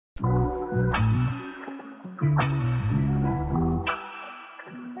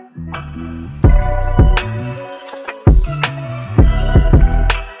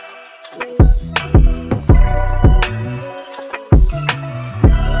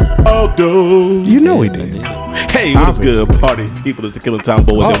Ronaldo. You know he did. Hey, what's good, party people? It's the Killing Time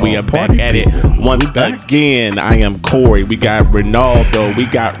Boys, and we are back at it once again. I am Corey. We got Ronaldo. We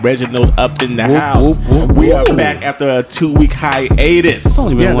got Reginald up in the house. We are back after a 2-week hiatus. It's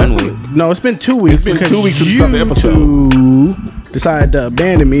only been 1 week. No, it's been 2 weeks. It's been 2 weeks since we started the episode. You decided to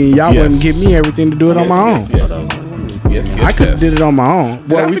abandon me, and y'all wouldn't give me everything to do it on my own. Yes, I could have did it on my own.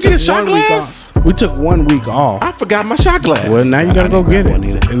 Well, we took 1 week off. We took 1 week off. I forgot my shot glass. Well, now you gotta go get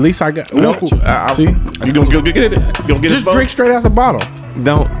it. At least I got. See, you gonna get it? You gonna get just it? drink straight out the bottle.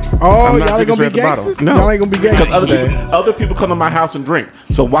 Don't. Oh, y'all ain't gonna be gangsters? No, y'all ain't gonna be gangsters. Because other people come to my house and drink.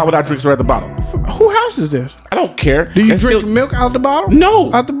 So why would I drink straight out the bottle? Who house is this? I don't care. Do you drink milk out the bottle?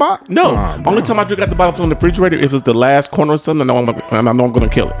 No. Out the bottle? No. Only time I drink out the bottle from the refrigerator if it's the last corner or something. I know I'm gonna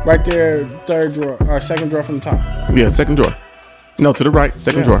kill it. Right there, third drawer or second drawer from the top. Yeah, second drawer. No, to the right,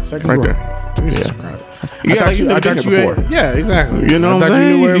 second drawer. Second right drawer. There. Jesus Yeah. Christ. I thought you before. Yeah, exactly. You know what I'm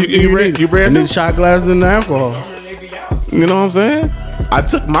saying? You read and then shot glasses and the alcohol. You know what I'm saying? I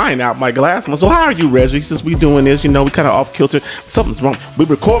took mine out, my glass one. So how are you, Reggie? Since we doing this, we kind of off kilter. Something's wrong. We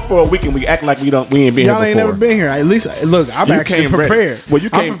record for a week and we act like we ain't been here before. Y'all ain't never been here. At least, look, I'm actually prepared. Well, you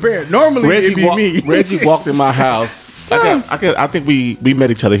came I'm prepared. Normally, it'd be me. Reggie walked in my house. I think we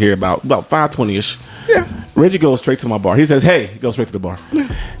met each other here about 5:20ish. Yeah. Reggie goes straight to my bar. He says, "Hey," he goes straight to the bar.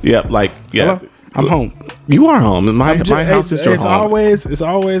 Yeah, Hello? I'm home. You are home. My house is your home. It's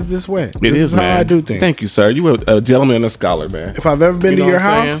always this way. This is, man. How I do things. Thank you, sir. You were a gentleman and a scholar, man. If I've ever been to your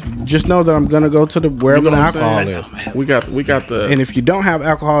house, just know that I'm gonna go to wherever the alcohol is. We got the. And if you don't have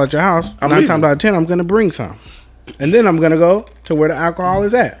alcohol at your house, I'm 9 times out of 10, I'm gonna bring some. And then I'm gonna go to where the alcohol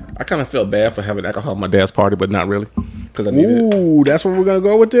is at. I kind of felt bad for having alcohol at my dad's party, but not really, because I needed it. Ooh, that's where we're gonna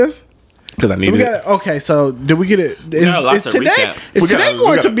go with this. Because I needed it. Okay, so did we get it? Is today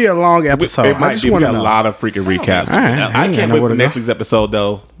going to be a long episode? It might be. We got a lot of freaking recaps. I can't wait for next week's episode,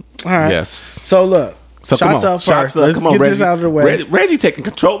 though. All right. Yes. So look. So shots up first. Let's come on, get Reggie. this out of the way. Reggie taking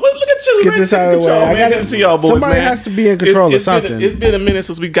control. Look at you. Let's get this out of the way. I got to see y'all boys, somebody man. has to be in control of something. It's been a minute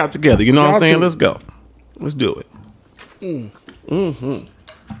since we got together. You know what I'm saying? Let's go. Let's do it.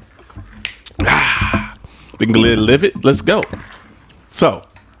 Think live it. Let's go. So,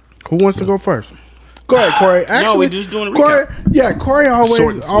 who wants to go first? Go ahead, Corey. Actually, no, we're just doing a recap. Corey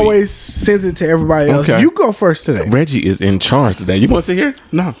always sends it to everybody else. Okay. You go first today. Reggie is in charge today. You want to sit here?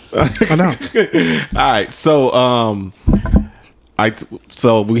 No, I don't. All right. So,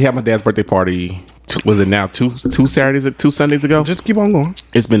 so we had my dad's birthday party. Was it now two Sundays ago? Just keep on going.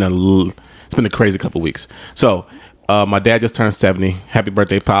 It's been a crazy couple weeks. So, my dad just turned 70. Happy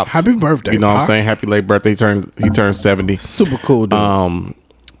birthday, Pops. Happy birthday, You know Pops. what I'm saying? Happy late birthday. He turned 70. Super cool, dude.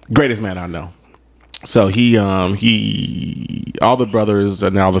 Greatest man I know. So he all the brothers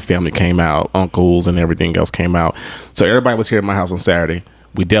and all the family came out, uncles and everything else came out. So everybody was here at my house on Saturday.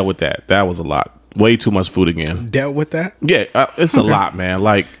 We dealt with that. That was a lot. Way too much food again. Dealt with that? Yeah, it's a lot, man.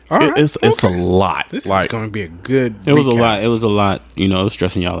 Like it's a lot. This is going to be a good. It was a lot. It was a lot. It was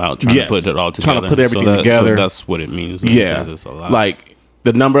stressing y'all out trying to put it all together. Trying to put everything together. So that's what it means. Yeah, it's a lot. Like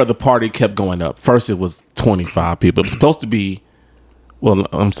the number of the party kept going up. First, it was 25 people. It was supposed to be. Well,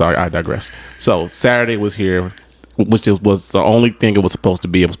 I'm sorry, I digress. So Saturday was here, which was the only thing it was supposed to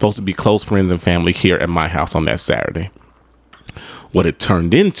be. It was supposed to be close friends and family here at my house on that Saturday. What it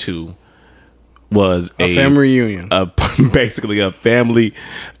turned into was a family reunion, basically a party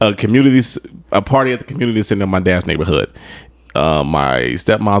at the community center in my dad's neighborhood. My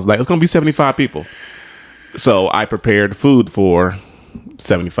stepmom was like, "It's gonna be 75 people," so I prepared food for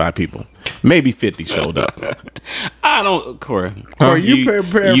 75 people. Maybe 50 showed up. Corey, you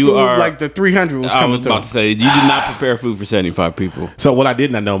prepared food like the 300 was coming through. I was about to say, you did not prepare food for 75 people. So what I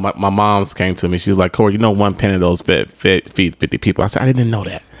did not know, my mom's came to me. She was like, "Corey, 1 pan of those feeds 50 people." I said, "I didn't know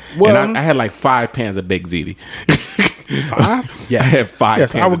that." Well, and I had like 5 pans of baked ziti. 5? Yeah, I had 5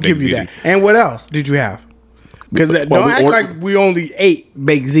 Yes, pans I will of give baked you ziti. that. And what else did you have? Because don't act like we only ate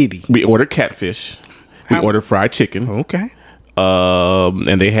baked ziti. We ordered catfish. We ordered fried chicken. Okay.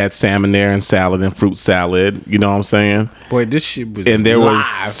 And they had salmon there and salad and fruit salad. You know what I'm saying? Boy, this shit was and there live. was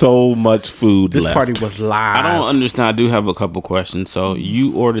so much food This left. party was live. I don't understand. I do have a couple questions. So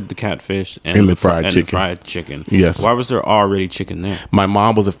you ordered the catfish and the fried chicken. Yes. Why was there already chicken there? My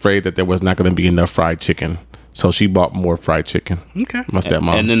mom was afraid that there was not going to be enough fried chicken, so she bought more fried chicken. Okay. My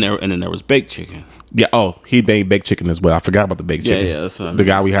stepmom. And then there was baked chicken. Yeah. Oh, he made baked chicken as well. I forgot about the baked chicken. Yeah, that's what I mean. The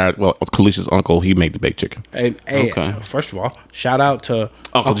guy we hired, Kalicia's uncle, he made the baked chicken. Hey, okay. First of all, shout out to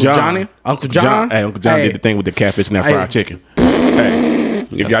Uncle Johnny. Uncle John. Hey, Uncle John did the thing with the catfish and that fried chicken. Hey,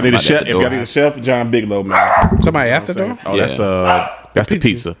 if y'all need a chef, John Bigelow, man. Somebody at the door? Oh, that's the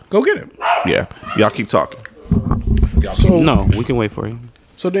pizza. Go get it. Yeah. Y'all keep talking. No, we can wait for you.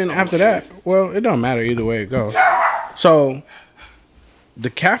 So then after that, well, it don't matter either way it goes. So the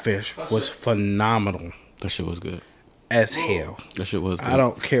catfish was phenomenal. That shit was good as hell. That shit was good. I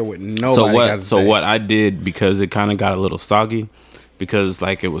don't care what nobody got to say. So what I did, because it kind of got a little soggy, because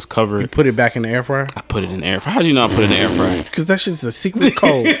like it was covered. You put it back in the air fryer? I put it in the air fryer. How'd you know I put it in the air fryer? Because that shit's a secret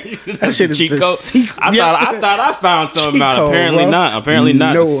code. That shit is the secret. I thought I found something out. Apparently not. Apparently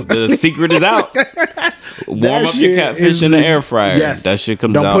not. No. The secret is out. Warm up your catfish in the air fryer. Yes. That shit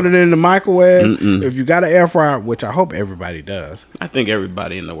comes out. Don't put it in the microwave. If you got an air fryer, which I hope everybody does. I think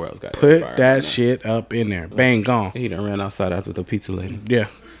everybody in the world's got put air fryer. Put that shit up in there. Bang, gone. He done ran outside after the pizza lady. Yeah.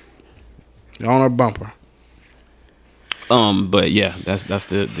 On her bumper. But yeah, that's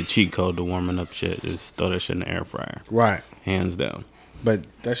the cheat code to warming up shit. Just throw that shit in the air fryer. Right. Hands down. But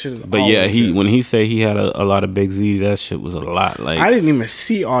that shit is. But yeah, when he said he had a lot of baked ziti, that shit was a lot. Like I didn't even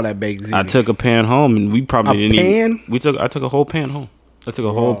see all that baked ziti. I took a pan home, and we probably didn't even. I took a whole pan home. I took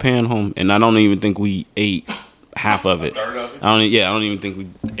a whole pan home, and I don't even think we ate half of it. A third of it? I don't even think we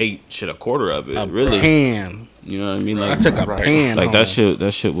ate a quarter of it. Really. Pan. You know what I mean? Like I took a pan. Like home.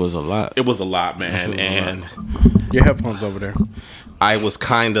 That shit was a lot. It was a lot, man. And your headphones over there. I was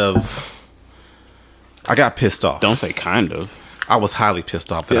I got pissed off. Don't say kind of. I was highly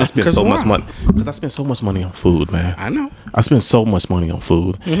pissed off that I spent so much money. Because I spent so much money on food, man. I know. I spent so much money on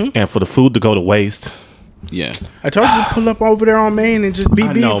food. And for the food to go to waste. Yeah. I told you to pull up over there on Main and just beep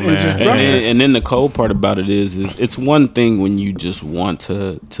and just drop it. And then the cold part about it is it's one thing when you just want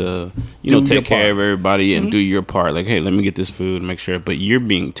to take care of everybody and do your part. Like, hey, let me get this food and make sure. But you're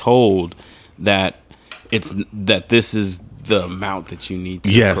being told that this is the amount that you need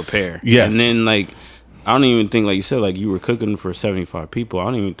to prepare. Yes. And then like I don't even think, like you said, like you were cooking for 75 people. I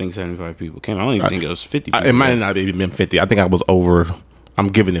don't even think 75 people came. I don't even think it was 50 people. It might not have even been 50. I think I was over. I'm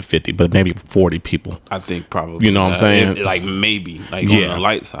giving it 50, but maybe 40 people. I think probably. You know what I'm saying? Like maybe, like on the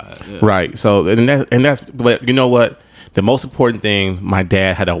light side. Yeah. Right. So but you know what? The most important thing, my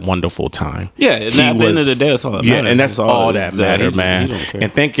dad had a wonderful time. Yeah, and at the end of the day, that's all that matters. Yeah, and that's all that mattered, man.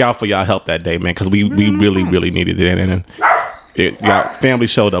 And thank y'all for y'all help that day, man, because we really, really needed it. And y'all family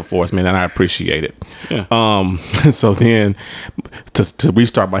showed up for us, man, and I appreciate it. Yeah. So then, to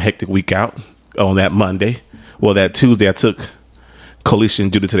restart my hectic week out on that Monday, that Tuesday, I took Kalisha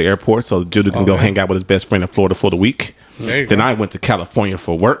and Judah to the airport so Judah can go hang out with his best friend in Florida for the week. Then I went to California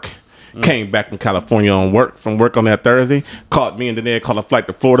for work. Came back from California from work on that Thursday. Caught me and Danae called a flight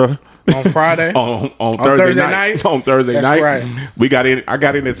to Florida on Friday. on Thursday night. On Thursday That's night. Right. We got in. I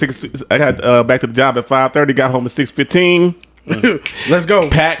got in at 6. I got back to the job at 5:30. Got home at 6:15. Let's go.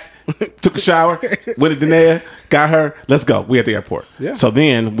 Packed. Took a shower. Went to Danae. Got her. Let's go. We at the airport. Yeah. So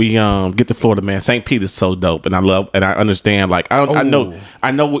then we get to Florida, man. St. Pete is so dope, and I understand. Like I know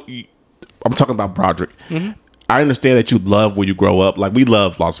what I'm talking about, Broderick. Mm-hmm. I understand that you love where you grow up. Like we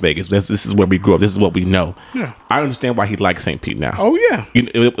love Las Vegas. This is where we grew up. This is what we know. Yeah. I understand why he likes St. Pete now. Oh yeah,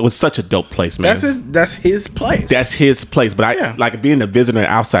 it was such a dope place, man. That's his place. That's his place. But I like being a visitor and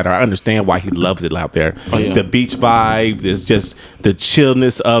outsider. I understand why he loves it out there. Oh, yeah. The beach vibe. There's just the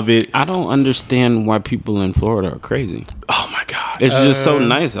chillness of it. I don't understand why people in Florida are crazy. Oh my god, it's just so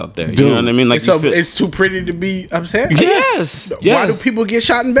nice out there. Dude, you know what I mean? Like it's too pretty to be upset. Yes. Why do people get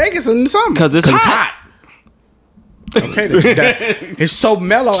shot in Vegas in the summer? Because it's hot. Okay, it's so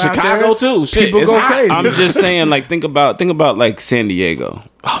mellow Chicago out there. too. Shit, people go crazy. I'm just saying, like think about like San Diego.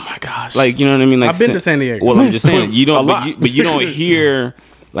 Oh my gosh, like you know what I mean? Like I've been to San Diego. Well, I'm just saying you don't, but you don't hear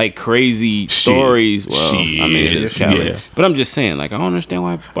like crazy stories. Well, I mean, it is Cali, but I'm just saying, like I don't understand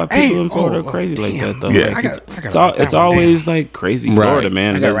why people in Florida are crazy like that though. Yeah. Like, it's always like crazy Florida,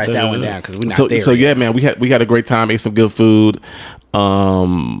 man. I gotta write that one down because we're not there. So yeah, man, we had a great time. Ate some good food.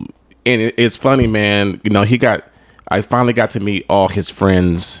 And it's funny, man. You know, I finally got to meet all his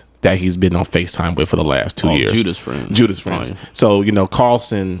friends that he's been on FaceTime with for the last 2 years. Judah's friends. Oh, yeah. So, you know,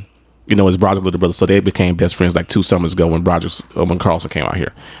 Carlson, you know, is Broderick's little brother. So they became best friends like 2 summers ago when Carlson came out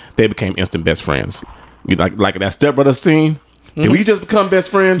here. They became instant best friends. You like that stepbrother scene? Mm-hmm. Did we just become best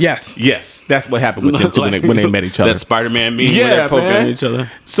friends? Yes. That's what happened with them two when they met each other. That Spider-Man meme when they're poking at each other.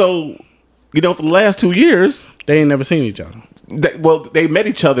 So, you know, for the last 2 years, they ain't never seen each other. They met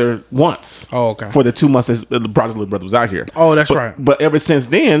each other once. Oh, okay. For the 2 months that Broderick's little brother was out here. Oh, that's right. But ever since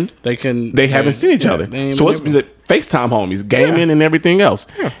then, they haven't seen each other. So it's FaceTime homies, gaming and everything else.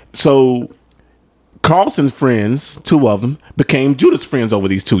 Yeah. So Carlson's friends, 2 of them, became Judah's friends over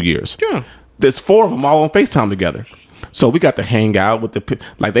these 2 years. Yeah. There's 4 of them all on FaceTime together. So we got to hang out with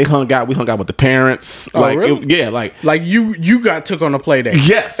they hung out. We hung out with the parents. Oh, really? Like you got took on a play date.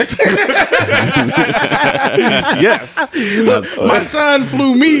 yes, yes. My son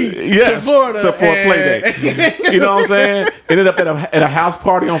flew me to Florida for a play date. You know what I'm saying? Ended up at a house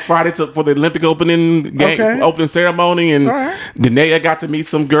party on Friday for the Olympic opening opening ceremony, and Danae got to meet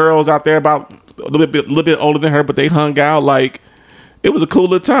some girls out there about a little bit older than her, but they hung out like. It was a cool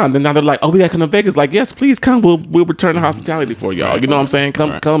little time. Then now they're like, "Oh, we got to come to Vegas." Like, yes, please come. We'll return the hospitality for y'all. You know what I'm saying?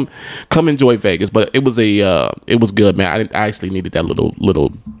 Come enjoy Vegas. But it was it was good, man. I actually needed that little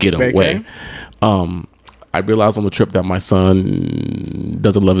getaway. I realized on the trip that my son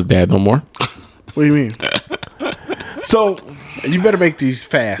doesn't love his dad no more. What do you mean? So you better make these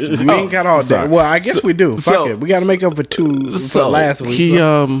fast. We ain't got all day. Well, I guess we do. Fuck it. We got to make up for two for last week. We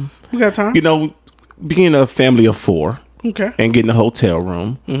got time. You know, being a family of 4. Okay. And getting a hotel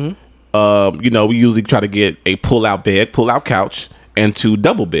room. Mm-hmm. You know, we usually try to get a pull-out bed, pull-out couch, and 2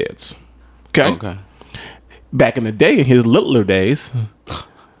 double beds. Okay. Back in the day, in his littler days,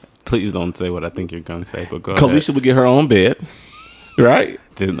 please don't say what I think you're gonna say. But go Kalisha ahead. would get her own bed, right?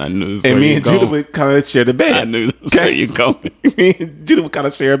 I knew this and me and Judah would kind of share the bed. I knew this where you going. Me and Judah would kind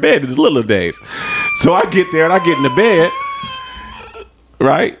of share a bed in his littler days. So I get there and I get in the bed,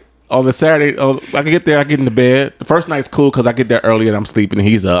 right? On the Saturday, I can get there, I get in the bed. The first night's cool because I get there early and I'm sleeping and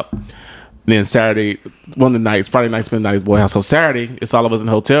he's up. And then Saturday, one of the nights, Friday night, spend the night at his boy house. So Saturday, it's all of us in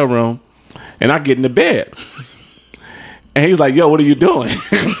the hotel room and I get in the bed. And he's like, "Yo, what are you doing?"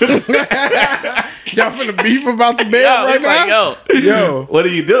 Y'all finna beef about the bed right now? Like, yo, what are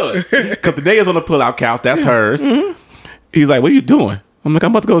you doing? Because the day is on the pull-out couch. That's hers. Mm-hmm. He's like, "What are you doing?" I'm like,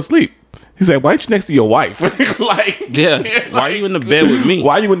 "I'm about to go to sleep." He's like, "Why aren't you next to your wife?" Like, why are you in the bed with me?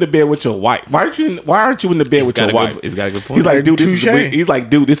 Why are you in the bed with your wife? Why aren't you in the bed with your wife? He's got a good point. He's like, "Dude, this is weird." He's like,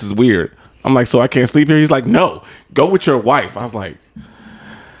 "Dude, this is weird." I'm like, "So I can't sleep here?" He's like, "No, go with your wife." I was like,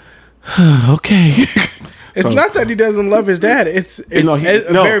 "Okay." It's not that he doesn't love his dad. It's a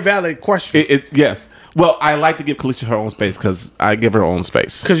very valid question. Yes. Well, I like to give Kalisha her own space because I give her own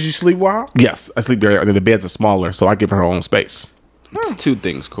space. Because you sleep well? Yes, I sleep very. And the beds are smaller, so I give her her own space. It's 2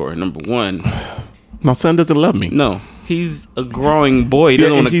 things, Corey. Number 1, my son doesn't love me. No, he's a growing boy. He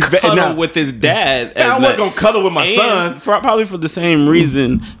doesn't want to cuddle with his dad. I'm not gonna cuddle with my son. Probably for the same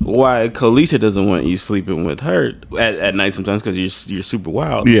reason why Kalisha doesn't want you sleeping with her at night sometimes because you're super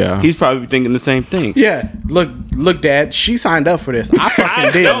wild. Yeah, he's probably thinking the same thing. Yeah, look, Dad. She signed up for this. I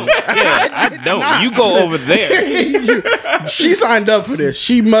fucking did. I don't. You go over there. She signed up for this.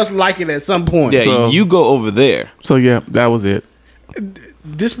 She must like it at some point. Yeah, so, you go over there. So yeah, that was it.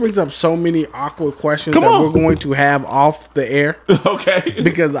 This brings up so many awkward questions that we're going to have off the air. Okay.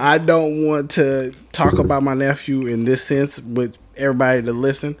 Because I don't want to talk about my nephew in this sense with everybody to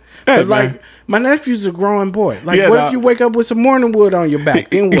listen. But like, my nephew's a growing boy. Like, if you wake up with some morning wood on your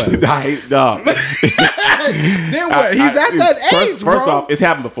back? Then what? Then what? He's at that age, First off, it's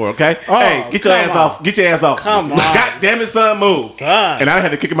happened before, okay? Oh, hey, get your ass off. Get your ass off. Come on. God damn it, son, move. God. And I had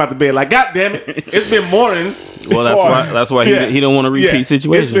to kick him out the bed. Like, God damn it. It's been mornings. Well, that's why he don't want to repeat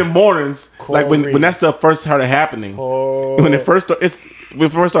situation. It's been mornings. Corey. Like when that stuff first started happening. When it first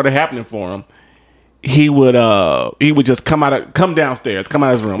started happening for him. He would just come downstairs, come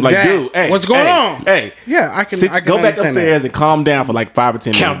out of his room. Like, dude, hey, what's going on? Hey, yeah, I can go back upstairs and calm down for like 5 or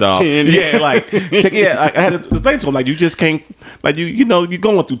 10 minutes, dog. 10. Yeah, like, I had to explain to him, like, you just can't, like, you know, you're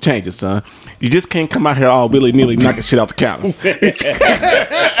going through changes, son. You just can't come out here all willy nilly knocking shit out the counters.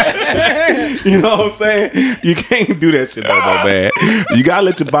 You know what I'm saying? You can't do that shit no more, man. You gotta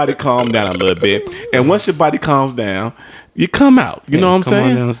let your body calm down a little bit, and once your body calms down, you come out. You know what I'm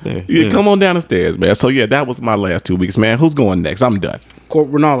saying? Come on downstairs. Yeah, come on down the stairs, man. So yeah, that was my last 2 weeks, man. Who's going next? I'm done.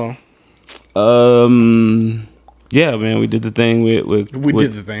 Ronaldo. Yeah, man, we did the thing with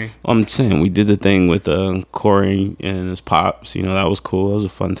did the thing. I'm saying we did the thing with Corey and his pops. You know, that was cool. It was a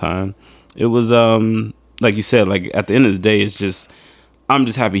fun time. It was like you said, like at the end of the day, it's just I'm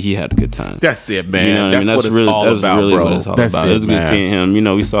just happy he had a good time. That's it, man. You know what I mean? That's what it's all about, really bro. What it's all That's about. It was good seeing him. You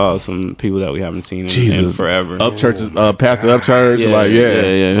know, we saw some people that we haven't seen in forever. Pastor Upchurch.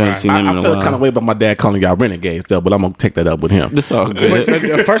 Yeah. Seen him in a I feel while. kind of way about my dad calling y'all renegades, though, but I'm going to take that up with him. It's all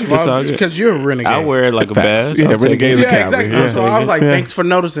good. First of all, because you're a renegade. I wear it like a badge. Yeah, renegades. Yeah, exactly. Yeah. So I was like, thanks for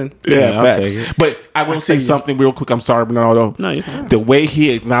noticing. Yeah, facts. But I will say something real quick. I'm sorry, Bernardo. No, you're fine. The way he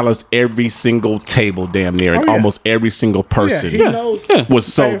acknowledged every single table damn near and almost every single person was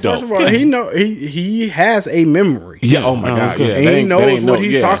so dope. First of all, he has a memory. Yeah. Oh my God. Yeah. And he knows what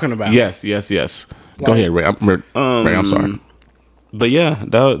he's talking about. Yes. Go ahead, Ray. I'm sorry. But yeah,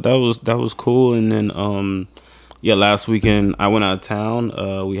 that was cool. And then last weekend I went out of town.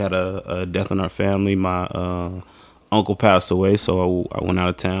 We had a death in our family. My uncle passed away, so I went out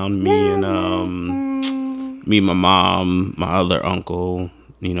of town. Me, my mom, my other uncle,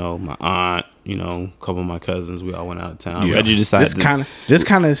 my aunt, a couple of my cousins. We all went out of town. Yeah. Reggie decided this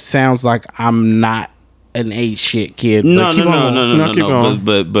kind of sounds like I'm not an ain't shit kid. No. Keep going.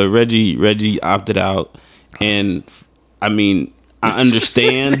 But Reggie opted out, and I mean, I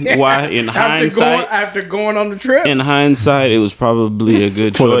understand why. In hindsight, after going on the trip, in hindsight, it was probably a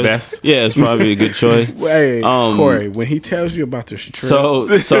good For choice. the best. Yeah, it's probably a good choice. Hey, Corey, when he tells you about this trip, So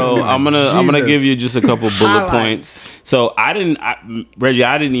I'm gonna Jesus. give you just a couple bullet Highlights. points. So Reggie,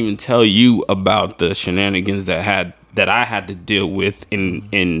 I didn't even tell you about the shenanigans that I had to deal with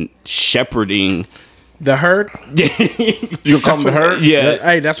in shepherding. the herd. You call him the herd? Yeah.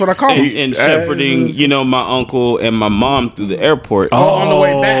 Hey, that's what I call him. And shepherding, my uncle and my mom through the airport. on the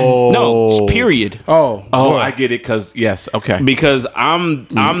way back. No, period. Oh, I get it. Because yes, okay. Because I'm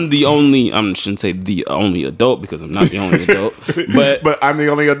the only. I shouldn't say the only adult because I'm not the only adult. But I'm the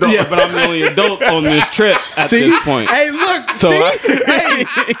only adult. yeah, but I'm the only adult on this trip at this point. Hey, look. So hey,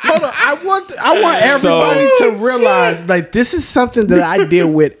 hold on. I want everybody to realize like this is something that I deal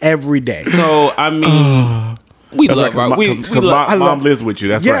with every day. So I mean, we That's love right, our because mom lives with you.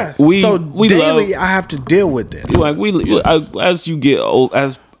 That's Yes. right. We daily love- I have to deal with this. like as you get old,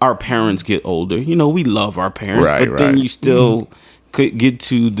 as our parents get older, we love our parents, Right, but then right. you still could get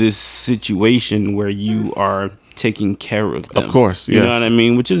to this situation where you are taking care of them. Of course, you know yes. what I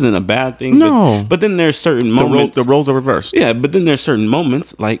mean, which isn't a bad thing. No. but then there's certain moments. The roles are reversed. Yeah, but then there's certain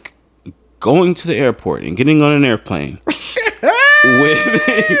moments like going to the airport and getting on an airplane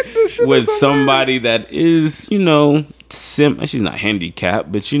with somebody that is, she's not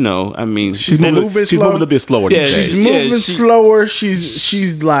handicapped, but I mean, She's moving slow. a bit slower. Yeah, these days. She's moving slower.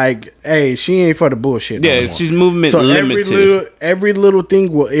 She's like, hey, she ain't for the bullshit. yeah, no more. she's movement So limited. every little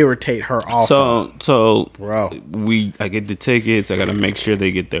thing will irritate her. Also, So bro, I get the tickets. I got to make sure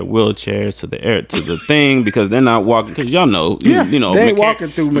they get their wheelchairs to the thing because they're not walking. Because y'all know, they ain't walking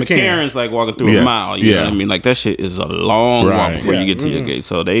through McCarran. McCarran's like walking through a Yes, mile. You know what I mean? Like that shit is a long walk Right. before you Yeah. get to your gate.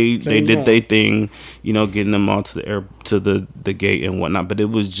 So they did their thing, getting them all to the gate and whatnot. But it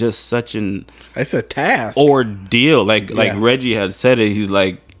was just such an it's a task. ordeal. Like Yeah. Reggie had said it. He's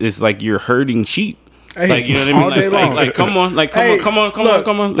like, it's like you're herding sheep. Hey, Like, you know what I mean? all day long. Like, come on, Hey, come on.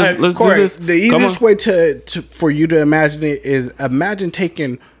 look, Let's Corey, do this. The Come easiest on. way to for you to imagine it is imagine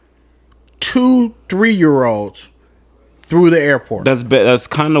taking 2-3-year-olds through the airport. That's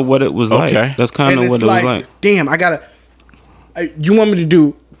kind of what it was like. Okay. That's kind of it's what it was like. Damn, I gotta. You want me to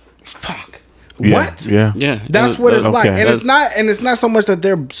do? Fuck. Yeah, What? Yeah. Yeah, That's what it's like, okay. and it's not so much that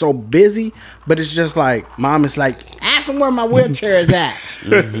they're so busy, but it's just like mom is like, ask them where my wheelchair is at.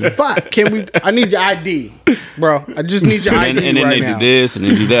 Fuck, can we? I need your ID, bro. I just need your ID And then right they now. do this and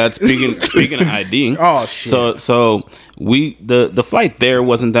they do that. Speaking of ID. Oh, shit. So we the flight there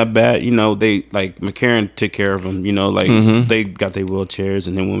wasn't that bad. They like McCarran took care of them. They got their wheelchairs,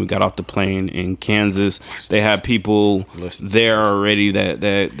 and then when we got off the plane in Kansas, they had people there already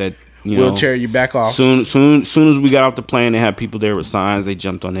that. Wheelchair you back off. Soon as we got off the plane, they had people there with signs. They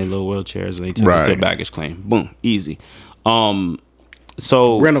jumped on their little wheelchairs and they took us to Right. the baggage claim. Boom, easy.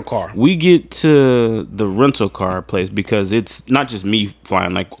 So Rental car. We get to the rental car place because it's not just me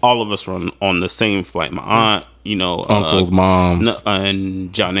flying. Like all of us were on the same flight. My aunt, Uncles, moms.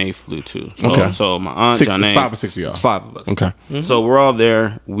 and Johnny flew too. So, Okay. So my aunt, It's Johnny, 5 or 6 of y'all. It's 5 of us. Okay. So we're all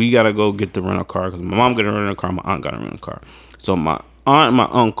there. We gotta go get the rental car because my mom got a rental car. My aunt got a rental car. So my aunt and my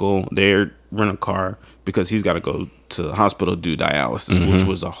uncle, they're rent a car because he's got to go to the hospital do dialysis, which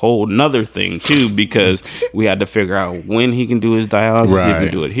was a whole nother thing too because we had to figure out when he can do his dialysis, if he Right.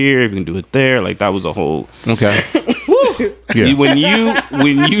 can do it here, if he can do it there. Like that was a whole. Okay. Yeah. When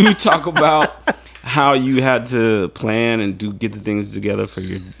you talk about how you had to plan and get the things together for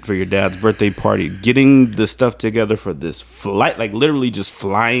your dad's birthday party, getting the stuff together for this flight, like literally just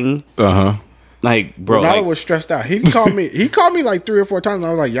flying. Like, bro, Ronaldo was stressed out. He called me. He called me like 3 or 4 times. And I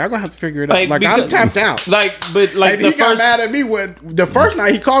was like, "Y'all gonna have to figure it out." Like I'm tapped out. But And he got mad at me when the first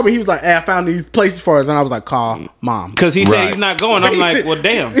night he called me. He was like, "Hey, I found these places for us," and I was like, "Call mom." because he said Right. he's not going. I'm like, well,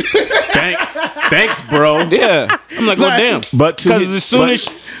 damn. Thanks, bro. Yeah, I'm like, well, damn. But to because his- as soon but- as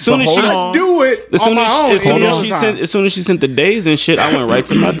but hold she on. Do it As on soon my own. as, any other time. as soon as she sent the days and shit, I went right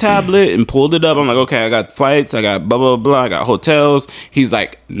to my tablet and pulled it up. I'm like, okay, I got flights, I got blah blah blah, I got hotels. He's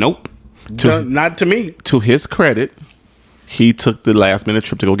like, nope. Not to me. To his credit, he took the last minute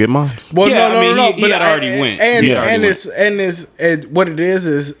trip to go get moms. Well, Yeah, no, I mean, no. he But had already went. And He had already what it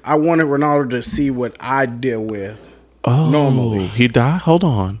is I wanted Ronaldo to see what I deal with. Oh, Normally. he died. Hold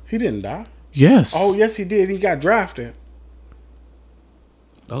on. He didn't die. Yes. Oh yes, he did. He got drafted.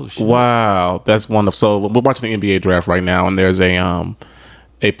 Oh shit! Wow, that's wonderful. So we're watching the NBA draft right now, and there's a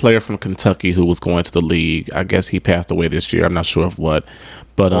player from Kentucky who was going to the league. I guess he passed away this year. I'm not sure of what,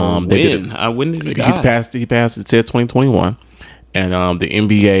 but they did it. When did he die? He passed. It said 2021, and the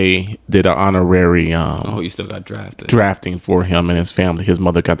NBA did an honorary. He still got drafted. Drafting for him and his family. His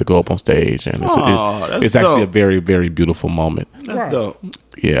mother got to go up on stage, and it's actually a very, very beautiful moment. That's dope.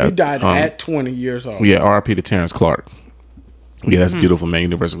 Yeah, he died at 20 years old. Yeah, R.I.P. to Terrence Clark. Yeah, that's beautiful, man.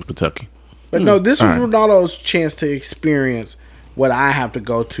 University of Kentucky. But no, this was Ronaldo's chance to experience what I have to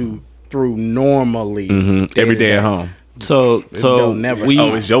go through normally every day at home. So it's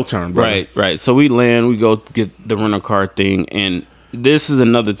your turn, bro. Right. So we land, we go get the rental car thing, and this is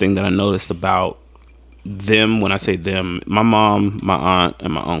another thing that I noticed about them. When I say them, my mom, my aunt,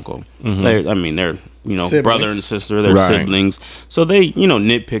 and my uncle. They're siblings. Brother and sister. They're siblings. So they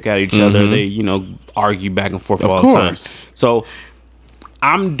nitpick at each other. They argue back and forth all the time. So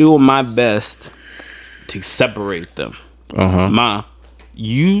I'm doing my best to separate them. Ma,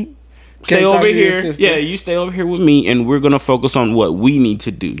 you stay over here. Yeah, you stay over here with me, and we're gonna focus on what we need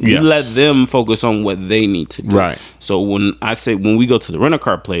to do. You let them focus on what they need to do. Right. So when we go to the rental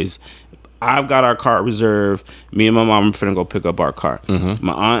car place, I've got our car reserved. Me and my mom are finna go pick up our car.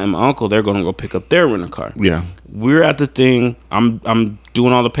 My aunt and my uncle, they're gonna go pick up their rental car. Yeah. We're at the thing. I'm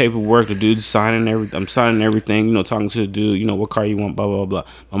doing all the paperwork. The dude's signing everything. I'm signing everything. Talking to the dude. What car you want? Blah blah blah.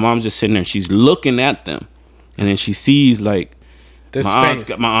 My mom's just sitting there. She's looking at them, and then she sees like my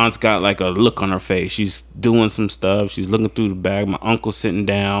aunt's got like a look on her face. She's doing some stuff. She's looking through the bag. My uncle's sitting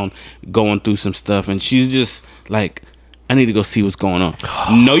down, going through some stuff, and she's just like, I need to go see what's going on.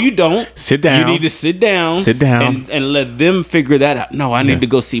 No, you don't. Sit down. You need to sit down. Sit down. And let them figure that out. No, I need to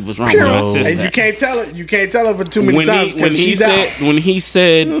go see what's wrong with my sister. And you can't tell it. You can't tell her for too many times. When he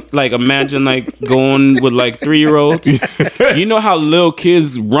said, like, imagine like going with like 3-year-olds. You know how little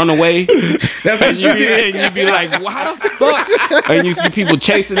kids run away? That's what you did. And you'd be like, why the fuck? And you see people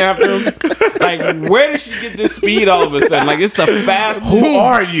chasing after him. Like, where did she get this speed all of a sudden? Like, it's the fast. Who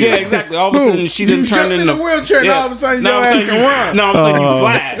are you? Yeah, exactly. All of a sudden, she didn't turn just in a wheelchair, and all of a sudden, no, your ass can run. No, I'm saying you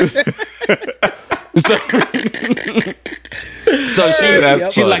flash. So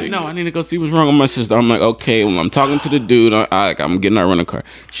she's like, no, I need to go see what's wrong with my sister. I'm like, okay. Well, I'm talking to the dude. I'm getting our rental car.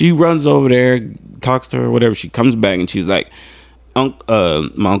 She runs over there, talks to her, whatever. She comes back and she's like, my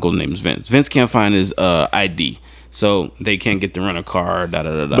uncle's name is Vince. Vince can't find his ID. So they can't get the rental car,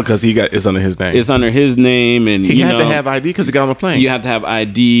 because it's under his name. It's under his name, and he had to have ID because he got on the plane. You have to have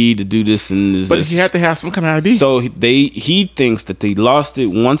ID to do this and this. But he had to have some kind of ID. So he thinks that they lost it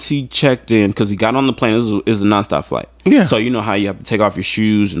once he checked in because he got on the plane. It was a nonstop flight. Yeah. So you know how you have to take off your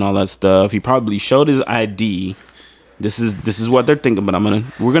shoes and all that stuff. He probably showed his ID. This is what they're thinking, but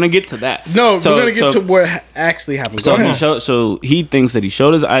we're gonna get to that. No, we're gonna get to what actually happened. So he thinks that he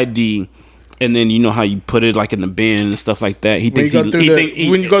showed his ID. And then you know how you put it like in the bin and stuff like that. He thinks when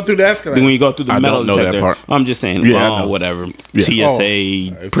you go through the escalator. When you go through the metal detector. That part. I'm just saying, whatever. Yeah.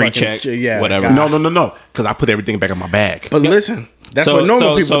 TSA, pre-check, whatever. No. Because I put everything back in my bag. But listen, that's what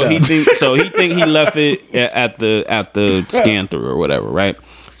normal people do. So he think he left it at the scan through or whatever, right?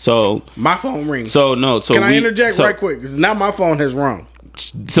 So my phone rings. Can I interject right quick? Because now my phone has rung.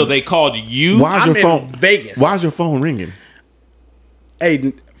 So they called you. Why's your phone? Vegas. Why's your phone ringing?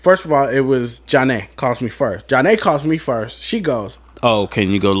 Hey. First of all, it was Janae calls me first. Janae calls me first. She goes, "Oh,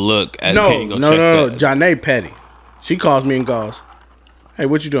 can you go look?" No. Janae petty. She calls me and goes, "Hey,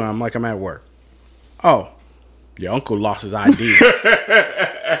 what you doing?" I'm like, "I'm at work." "Oh, your uncle lost his ID."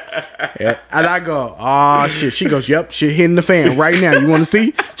 And I go, "Oh shit." She goes, "Yep, shit hitting the fan right now. You want to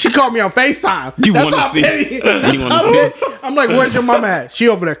see?" She called me on FaceTime. You want to see? You want to see? I'm like, "Where's your mama at?" She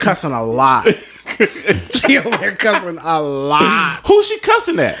over there cussing a lot. She over there cussing a lot. Who's she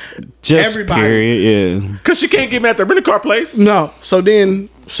cussing at? Just everybody. Period, yeah. Because she can't get me at the rental car place. No. So then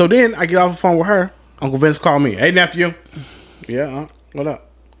I get off the phone with her. Uncle Vince called me. "Hey, nephew." "Yeah, what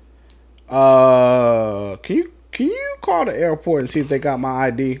up?" Can you call the airport and see if they got my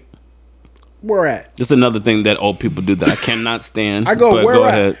ID? "Where at?" That's another thing that old people do that I cannot stand. I go, "Where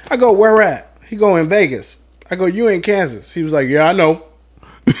at?" Ahead. I go, "Where at?" He go, "In Vegas." I go, "You in Kansas?" He was like, "Yeah, I know."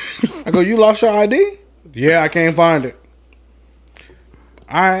 I go, "You lost your ID?" "Yeah, I can't find it."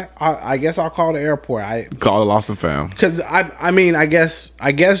 I guess I'll call the airport. Call the lost and found. Because I guess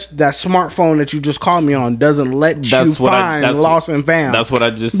that smartphone that you just called me on doesn't let you find lost and found. That's what I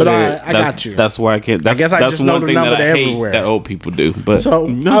just said. But I got you. That's why I can't. I guess I just know the number to everywhere that old people do. But so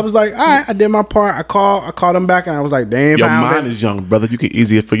I was like, all right, I did my part. I called them back and I was like, they ain't found it. Your mind is young, brother. You can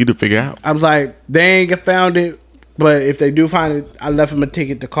easier for you to figure out. I was like, they ain't found it. But if they do find it, I left them a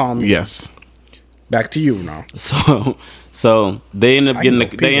ticket to call me. Yes. Back to you now. So they end up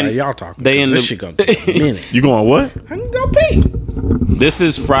getting y'all talking. They end this up shit gonna take a minute. You going what? I can go pee. This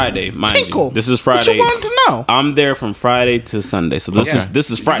is Friday, mind Tinkle. you. This is Friday. What you wanted to know? I'm there from Friday to Sunday. So this is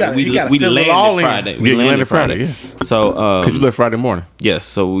Friday. You gotta we fill it all in. landed Friday. Yeah, you landed Friday, yeah. So Cause you left Friday morning. yes,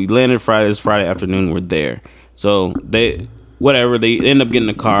 so we landed Friday. It's Friday afternoon. We're there. So they end up getting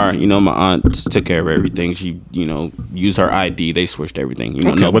a car. You know, my aunt took care of everything. She, used her ID. They switched everything.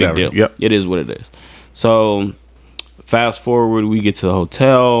 No whatever. big deal. Yep. It is what it is. So fast forward, we get to the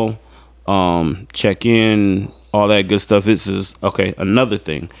hotel, check in, all that good stuff. This is okay. Another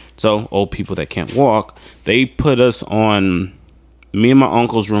thing. So old people that can't walk, they put us on. Me and my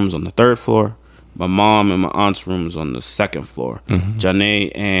uncle's rooms on the 3rd floor. My mom and my aunt's rooms on the 2nd floor. Mm-hmm.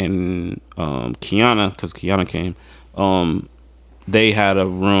 Janae and Kiana, because Kiana came, they had a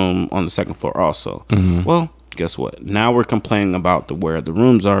room on the 2nd floor also. Mm-hmm. Well, guess what? Now we're complaining about where the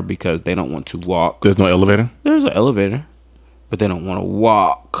rooms are because they don't want to walk. There's no elevator? There's an elevator, but they don't want to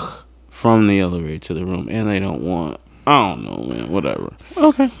walk from the elevator to the room, and they don't want, I don't know, man, whatever.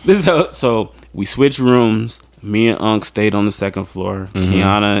 Okay. So we switched rooms. Me and Unc stayed on the 2nd floor. Mm-hmm.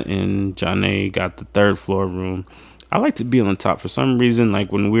 Kiana and Janae got the 3rd floor room. I like to be on the top for some reason.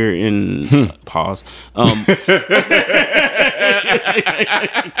 Like when we're in pause.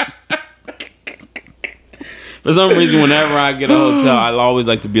 For some reason, whenever I get a hotel, I always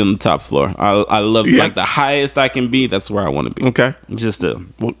like to be on the top floor. I love like the highest I can be. That's where I want to be. Okay. Just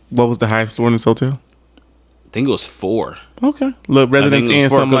what was the highest floor in this hotel? I think it was 4. Okay. Little residence inn,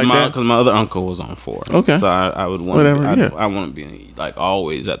 something like that. Because my other uncle was on 4. Okay. So I would want. I want to be like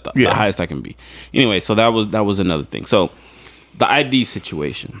always at the highest I can be. Anyway, so that was another thing. So the ID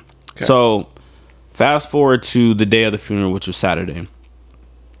situation. Okay. So fast forward to the day of the funeral, which was Saturday.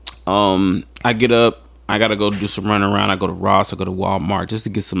 I get up. I gotta go do some running around. I go to Ross. I go to Walmart just to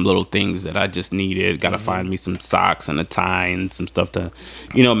get some little things that I just needed. Gotta find me some socks and a tie and some stuff to,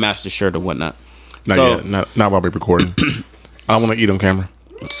 match the shirt or whatnot. Not while we're recording. I don't want to eat on camera.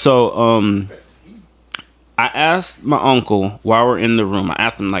 So, I asked my uncle while we're in the room. I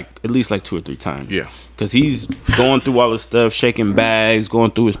asked him at least 2 or 3 times. Yeah. Because he's going through all this stuff, shaking bags,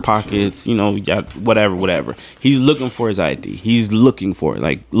 going through his pockets, whatever. He's looking for his ID. He's looking for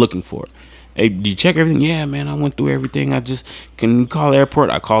it. Hey, did you check everything? Yeah, man, I went through everything. Can you call the airport?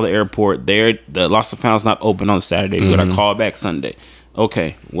 I call the airport. The Lost and Found's not open on Saturdays, but I call back Sunday.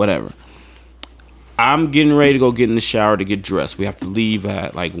 Okay, whatever. I'm getting ready to go get in the shower to get dressed. We have to leave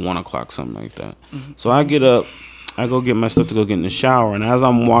at 1 o'clock, something like that. Mm-hmm. So I get up. I go get my stuff to go get in the shower. And as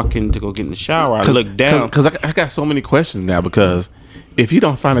I'm walking to go get in the shower, I look down. Because I got so many questions now because if he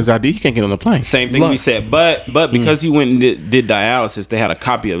don't find his ID, he can't get on the plane. Same thing we said. But because he went and did dialysis, they had a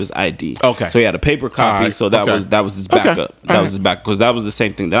copy of his ID. Okay. So he had a paper copy. Right. So that was his backup. That was his backup. Because that was the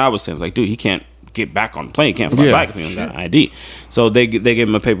same thing that I was saying. It's like, dude, he can't get back on the plane. He can't fly back if he don't got an ID. So they gave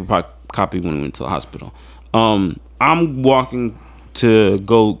him a paper copy when we went to the hospital. I'm walking to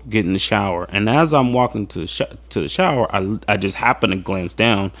go get in the shower, and as I'm walking to the shower, I just happen to glance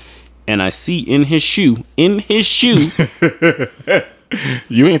down, and I see in his shoe. You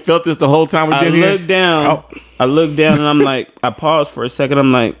ain't felt this the whole time we've been here? I look down, and I'm like, I paused for a second.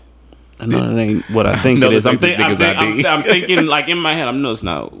 I'm like, I know that ain't what I think it is. I'm thinking in my head, I know it's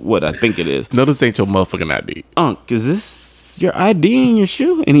not what I think it is. No, this ain't your motherfucking ID. Unc, is this your ID in your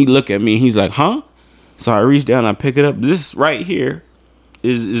shoe? And he looked at me, and he's like, huh? So I reach down, I pick it up. This right here,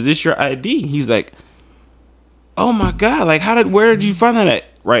 is this your ID? He's like, oh my God, where did you find that at?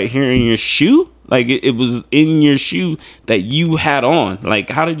 Right here in your shoe? It was in your shoe that you had on.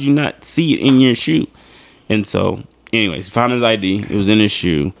 How did you not see it in your shoe? And so, anyways, found his ID. It was in his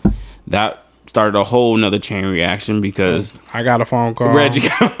shoe. That started a whole nother chain reaction because I got a phone call. Reggie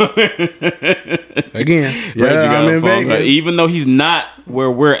again. Yeah, I'm in Vegas. Even though he's not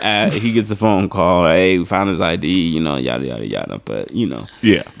where we're at, he gets a phone call. Hey, we found his ID. Yada yada yada. But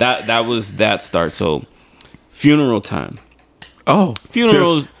yeah, that was that start. So funeral time. Oh,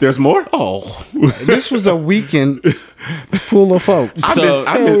 funerals. There's more. Oh, this was a weekend full of folks.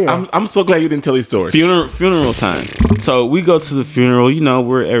 I'm so glad you didn't tell these stories. Funeral time. So we go to the funeral.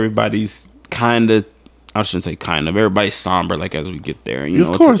 Where everybody's kind of, I shouldn't say kind of, everybody's somber as we get there.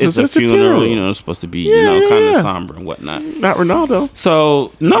 Of course, it's a funeral. It's supposed to be kind of somber and whatnot. Not Ronaldo.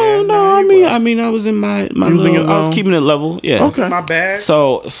 So no. I mean, I was in my little, I was keeping it level. Yeah. Okay. My bad.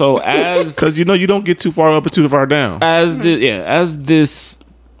 So as because you don't get too far up or too far down. As this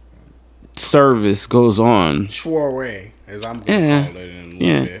service goes on, soiree, as I'm going to call it in a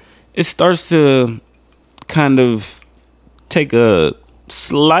little bit. It starts to kind of take a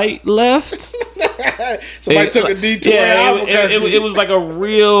slight left. Somebody took a detour. It was like a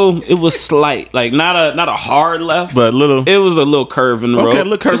real. It was slight, like not a hard left, but little. It was a little curve in the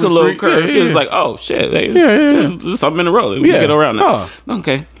road. Just a little curve. It was like, oh shit, there's something in the road. Let me get around now. Oh.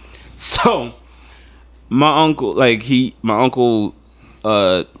 Okay, so my uncle,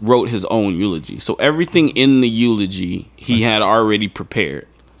 wrote his own eulogy. So everything in the eulogy he had already prepared.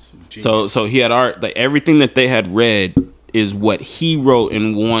 So he had everything that they had read is what he wrote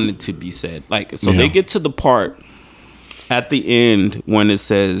and wanted to be said. They get to the part at the end when it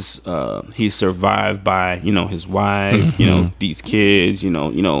says he's survived by his wife, these kids,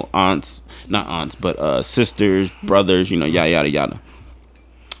 aunts, not aunts, but sisters, brothers, yada yada yada.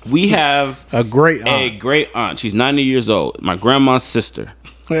 We have a great aunt. She's 90 years old. My grandma's sister.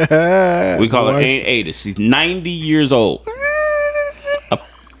 We call her Aunt Ada. She's 90 years old.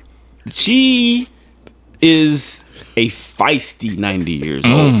 She is a feisty 90 years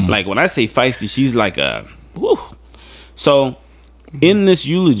old. Like when I say feisty, she's like a whew. So in this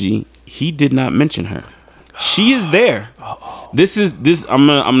eulogy, he did not mention her. She is there. This. I'm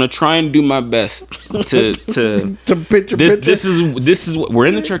gonna try and do my best to picture. This is what we're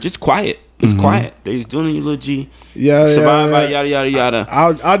in the church. It's quiet. It's quiet. They're doing a eulogy. Survived by yada yada yada.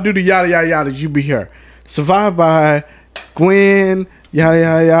 I'll do the yada yada yada. You be here. Survived by Gwen. Yada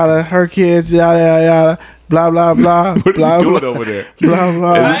yada yada. Her kids. Yada yada yada. Blah blah blah. What blah, are you doing blah, over there? Blah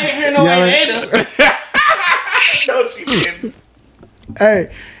blah. I ain't hear no Ada. No, she didn't.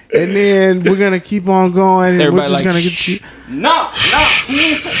 Hey. And then we're gonna keep on going. And everybody we're just gonna shh. get No, he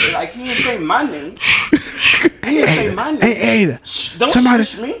didn't say my name. He didn't say my name. Hey, Ada. Shh, don't somebody,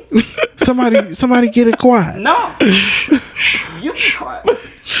 shush me. Somebody get it quiet. No, you be quiet.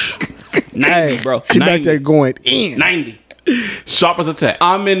 90, bro. She 90. Back there going in 90. Sharp as a tack.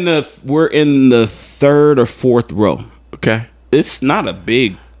 We're in the third or fourth row. Okay, it's not a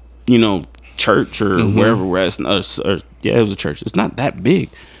big, church or wherever we're at. It was a church. It's not that big,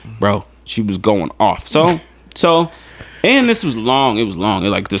 bro. She was going off. So, and this was long. It was long.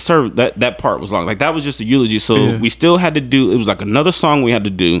 Like the service, that part was long. Like that was just a eulogy. So we still had to do. It was like another song we had to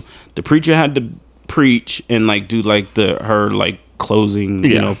do. The preacher had to preach and do her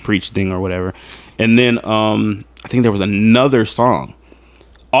closing, preach thing or whatever. And then I think there was another song.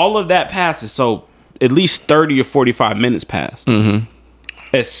 All of that passes. So at least 30 or 45 minutes pass. Mm-hmm.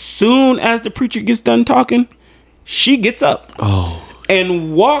 As soon as the preacher gets done talking, she gets up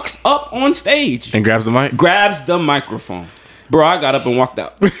and walks up on stage and grabs the microphone. Bro, I got up and walked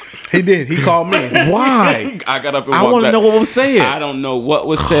out. He did. He called me. Why? I got up and walked out. I want to know what was said. I don't know what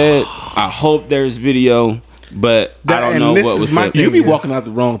was said. I hope there's video, but I don't know what was said. You be walking out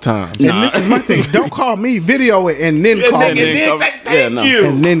the wrong time. And this is my thing. Don't call me. Video it and then call me. Thank you.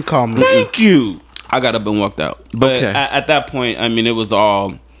 And then call me. Thank you. I got up and walked out. But at that point, I mean, it was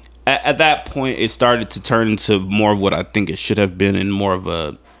all... At that point, it started to turn into more of what I think it should have been, and more of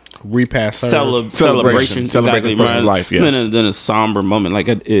a repass celebration exactly, person's life. Yes. Then a somber moment. Like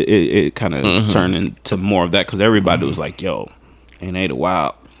it kind of turned into more of that because everybody was like, "Yo, ain't Ada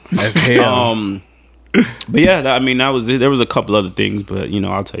wild as hell." But yeah, that was it. There was a couple other things, but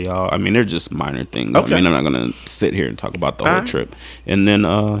I'll tell y'all. I mean, they're just minor things. Okay. I mean, I'm not gonna sit here and talk about the whole trip. And then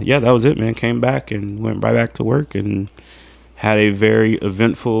that was it, man. Came back and went right back to work and had a very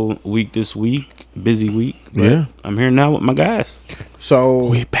eventful week this week. Busy week. Yeah. I'm here now with my guys. So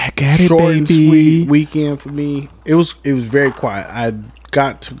we back at it, short baby. And sweet weekend for me. It was very quiet. I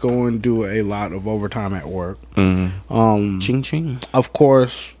got to go and do a lot of overtime at work. Mm-hmm. Ching ching. Of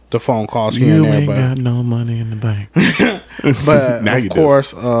course, the phone calls here and there. You ain't got no money in the bank. But of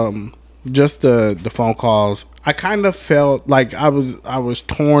course, just the phone calls. I kind of felt like I was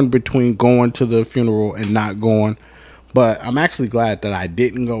torn between going to the funeral and not going. But I'm actually glad that I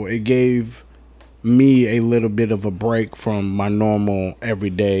didn't go. It gave me a little bit of a break from my normal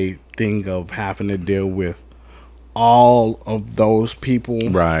everyday thing of having to deal with all of those people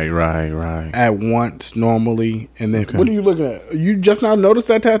right at once normally. And then what are you looking at? You just now noticed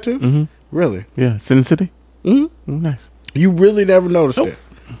that tattoo? Mm-hmm. Really? Yeah, Sin City. Mm-hmm. Oh, nice. You really never noticed it?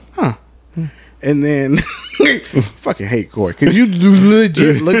 Huh. And then fucking hate Corey because you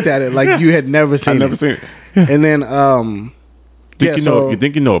legit looked at it like you had never seen it. I've never seen it. And then you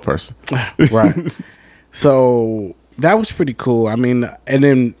think you know a person. Right. So that was pretty cool. I mean, and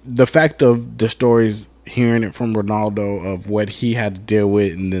then the fact of the stories, hearing it from Ronaldo of what he had to deal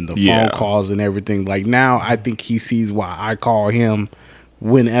with, and then the phone calls and everything. Like now I think he sees why I call him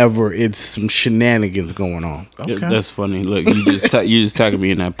whenever it's some shenanigans going on. Okay. Yeah, that's funny. Look, you just tagged me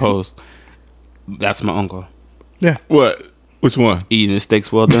in that post. That's my uncle. Yeah. What? Which one? Eating the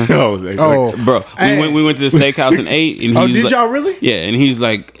steaks well done. Bro. We went to the steakhouse and ate. And did y'all really? Yeah, and he's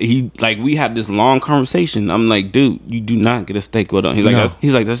like, we had this long conversation. I'm like, dude, you do not get a steak well done. He's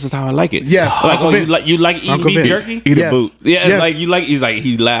like, that's just how I like it. Yes. Like, you like eating beef jerky? Eat a boot. Yeah, yes. like you like. He's like,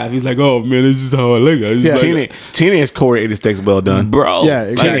 he laughed. He's like, oh man, this is how I like it. Yeah. Tina and Corey ate the steaks well done, bro. Yeah,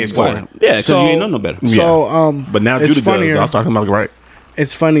 exactly. Tina and Corey. Yeah, because you ain't know no better. So, but now Judah does. I'll start him out right.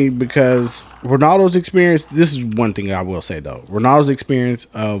 It's funny because Ronaldo's experience, this is one thing I will say though. Ronaldo's experience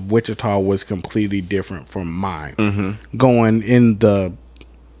of Wichita was completely different from mine. Going in the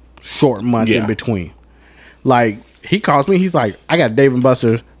short months in between. Like, he calls me, he's like, I got Dave &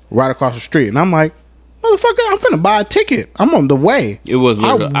 Buster's right across the street. And I'm like, motherfucker, I'm finna buy a ticket. I'm on the way. It was.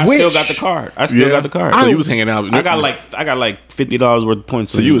 I still got the card. So you was hanging out. I got like $50 worth of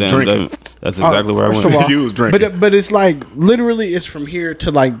points. So you was drinking. That's exactly where I went. All, you was drinking. But it's like literally, it's from here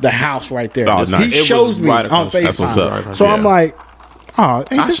to like the house right there. Oh, nice. He shows me right on FaceTime. That's what's up. So I'm like, oh,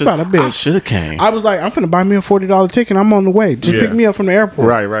 ain't this about a bitch? I should have came. I was like, I'm finna buy me a $40 ticket. I'm on the way. Just pick me up from the airport.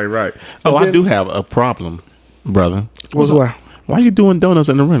 Right. Oh, I do have a problem, brother. What's what? Why are you doing donuts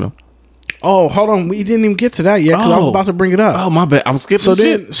in the rental? Oh, hold on. We didn't even get to that yet because I was about to bring it up. Oh, my bad. I'm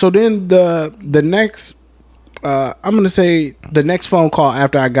skipping. So then the next, I'm gonna say the next phone call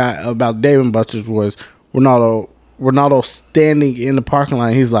after I got about Dave & Buster's was Ronaldo standing in the parking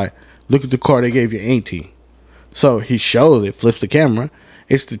lot. He's like, "Look at the car they gave your auntie." So he shows it, flips the camera.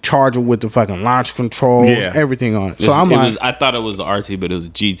 It's the Charger with the fucking launch controls, everything on it. So I thought it was the RT, but it was a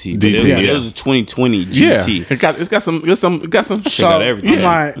GT. It was a 2020 GT. Yeah, it's got some. So everything.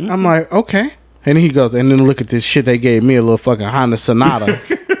 I'm like, okay. And he goes, and then look at this shit they gave me, a little fucking Honda Sonata.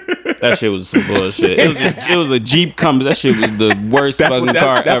 That shit was some bullshit. It was a Jeep Compass. That shit was the worst fucking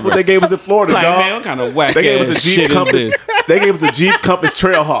car ever. That's what they gave us in Florida, like, dog. Man, what kind of whack they gave us a Jeep Compass. They gave us a Jeep Compass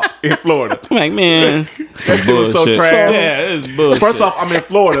Trailhawk in Florida. I'm like, man, that shit was so trash. Yeah, it's bullshit. First off, I'm in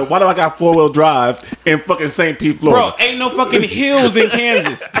Florida. Why do I got 4-wheel drive in fucking St. Pete, Florida? Bro, ain't no fucking hills in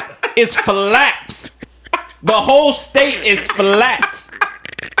Kansas. It's flat. The whole state is flat.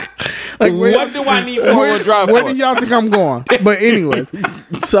 Like, what do I need 4-wheel drive for? Where do y'all think I'm going? But anyways,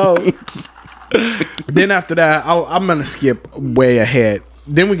 so then after that, I'm gonna skip way ahead.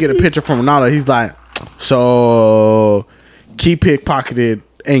 Then we get a picture from Ronaldo. He's like, so Key pickpocketed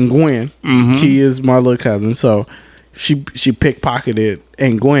and Gwen. Key is my little cousin, so she pickpocketed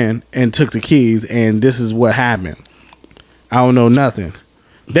and Gwen and took the keys, and this is what happened. I don't know nothing.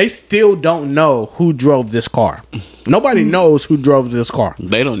 They still don't know who drove this car. Nobody knows who drove this car.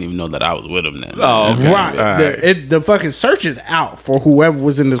 They don't even know that I was with them then. Oh, okay. Right. The fucking search is out for whoever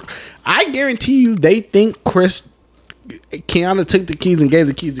was in this. I guarantee you they think Keanu took the keys and gave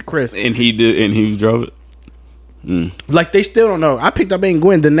the keys to Chris. And he did, and he drove it. Like, they still don't know. I picked up Aunt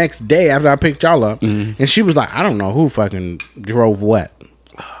Gwen the next day after I picked y'all up, and she was like, I don't know who fucking drove what.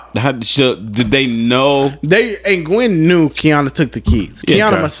 Did they know? Aunt Gwen knew Keanu took the keys. Yeah,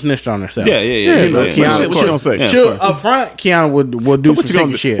 Keanu must have snitched on herself. Yeah. Keanu, what you gonna say? Up front, Keanu would do some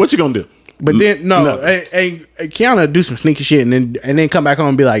sneaky shit. What you gonna do? But then Keanu do some sneaky shit and then come back home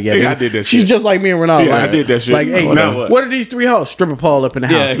and be like, I did that she's shit. just like me and Ronaldo. Yeah, like, I did that shit. Like, hey, what are these three hoes? Stripper pole up in the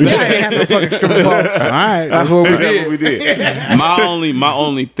house. Yeah, exactly. I ain't have no fucking stripper pole. All right, that's what we did. My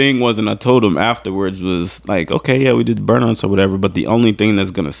only thing was, and I told him afterwards, was like, okay, yeah, we did the burn-ons or whatever, but the only thing that's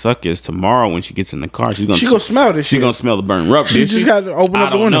gonna suck is tomorrow when she gets in the car, she's gonna smell this shit. She's gonna smell the burnt rubber. She just got to open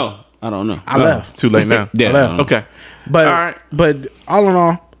up the window. I don't know. I left. Too late now. Yeah. I left. Okay. But all right. But all in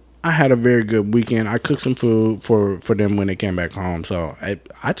all, I had a very good weekend. I cooked some food for them when they came back home. So I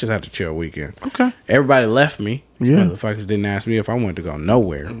just had a chill weekend. Okay. Everybody left me. Yeah. Motherfuckers didn't ask me if I wanted to go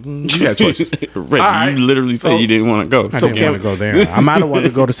nowhere. You had choices. Reggie, you literally said you didn't want to go. I didn't want to go there. I might have wanted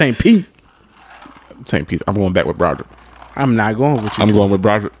to go to St. Pete. St. Pete. I'm going back with Broderick. I'm not going with you. I'm going with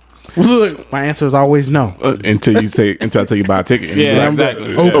Broderick. Look, my answer is always no. Until I tell you buy a ticket. Yeah,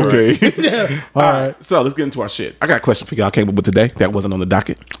 exactly. Okay. All right. So let's get into our shit. I got a question for y'all I came up with today that wasn't on the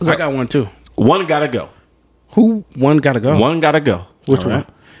docket. I got one too. One gotta go. Who? One gotta go. One gotta go. Which one?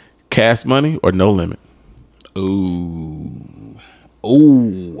 Cash Money or No Limit? Ooh.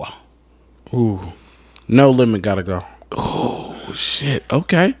 No Limit gotta go. Oh shit.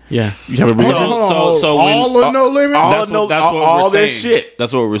 Okay. Yeah. You have a reason? So all when, of No Limit. that's what all we're their saying. shit.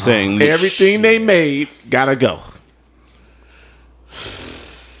 That's what we're saying. Everything they made gotta go.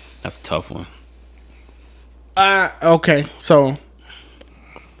 That's a tough one. Okay. So.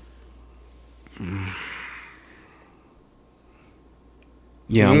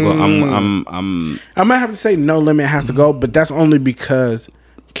 Yeah, I'm I might have to say No Limit has to go, but that's only because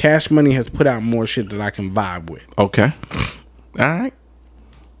Cash Money has put out more shit that I can vibe with. Okay. All right.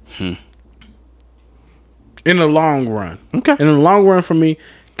 In the long run. Okay. In the long run for me,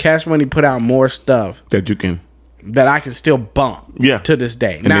 Cash Money put out more stuff that you can that I can still bump to this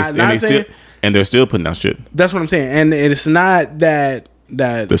day. And they're still putting out shit. That's what I'm saying. And it's not that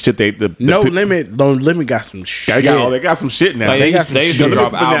the shit No Limit got some shit. They got some shit now. Like they used to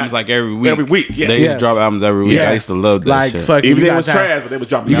drop albums like every week. Yes. They used to drop albums every week. I used to love that like, shit. Fucking, even though it was trash, but they was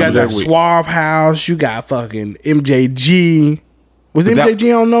dropping albums every week. You got Suave House. You got fucking MJG. Was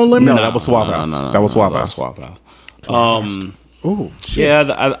MJG on No Limit? No, that was Suave House. That was Suave House. Oh, shit.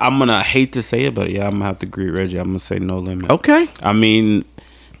 Yeah, I'm gonna hate to say it, but yeah, I'm gonna have to agree with Reggie. I'm gonna say No Limit. Okay. I mean,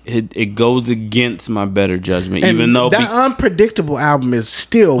 it goes against my better judgment, and even though that Unpredictable album is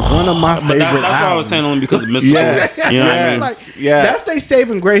still one of my favorite. That's why I was saying only because of Mystical. Yes, you know what I mean? That's they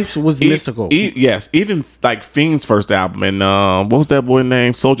saving grace was Mystical. Yes, even like Fiend's first album and what was that boy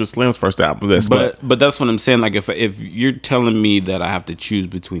name? Soulja Slim's first album. But that's what I'm saying. Like if you're telling me that I have to choose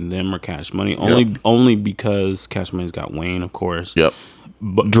between them or Cash Money, only because Cash Money's got Wayne, of course. Yep.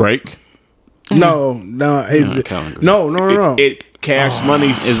 But Drake. No. Cash Money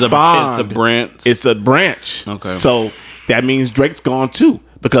is a branch. It's a branch. Okay. So that means Drake's gone too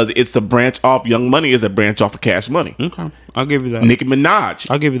because it's a branch off. Young Money is a branch off of Cash Money. Okay, I'll give you that. Nicki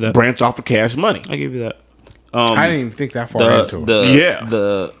Minaj. I'll give you that. Branch off of Cash Money. I'll give you that. I didn't even think that far into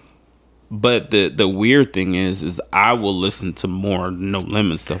it. But the weird thing is I will listen to more No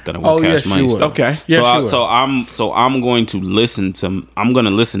Limit stuff than I will Cash Money stuff. Okay. So I'm going to listen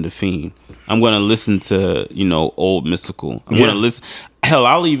to Fiend. I'm going to listen to old Mystical. I'm going to listen. Hell,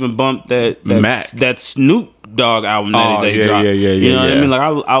 I'll even bump that Snoop Dogg album that they dropped. Yeah. You know what I mean? Like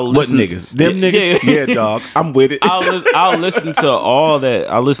I'll listen. What niggas? Them niggas? Yeah, dog. I'm with it. I'll listen to all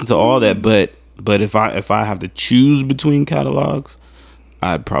that. But if I have to choose between catalogs,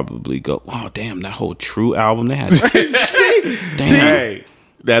 I'd probably go, oh damn, that whole True album they had. Hey,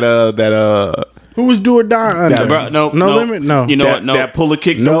 that who was Do or Die under? No Limit. No, you know what? No, that pull a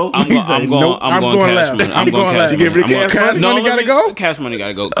kick. No, I'm going Cash Money. I'm going Cash Money. You give it to Cash Money. Cash Money gotta go. Cash Money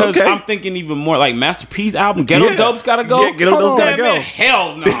gotta go. Because I'm thinking even more like Master P's album, Ghetto Dope's gotta go. Yeah, Ghetto Dope's gotta go.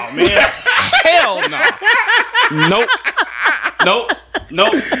 Hell no, man. Hell no.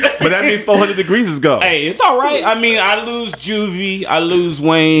 Nope. But that means 400 Degrees is gone. Hey, it's all right. I mean, I lose Juvie. I lose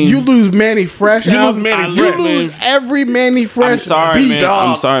Wayne. You lose Manny Fresh. You lose every Manny Fresh. I'm sorry, man.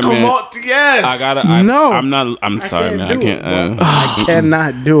 Come on, yes. I'm sorry, man. I can't. I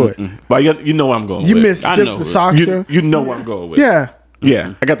cannot do it. But you know what I'm going you with. miss Sip the Soccer. You know what I'm going with.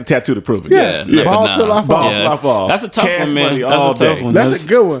 Yeah. I got the tattoo to prove it. Yeah. Ball till I fall. That's a tough one, man. That's a tough one. That's a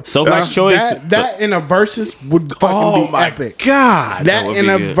good one. Sophie's choice. That in a versus would fucking be epic. God. That in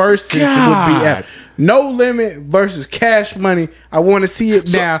a versus would be epic. No Limit versus Cash Money. I want to see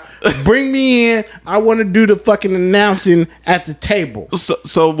it now. Bring me in. I want to do the fucking announcing at the table.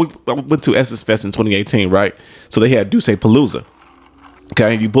 So we went to Essence Fest in 2018, right? So they had Duce Palooza.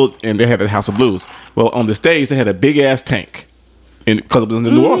 Okay, and they had the House of Blues. Well, on the stage they had a big ass tank. Because it was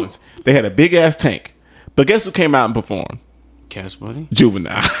in New Orleans, they had a big ass tank. But guess who came out and performed? Cash Money?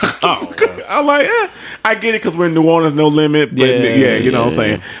 Juvenile. I'm like, I get it because we're in New Orleans, No Limit. But you know what I'm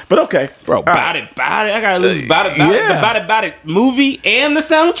saying. But okay, bro, Bout It. I gotta lose Bout It movie and the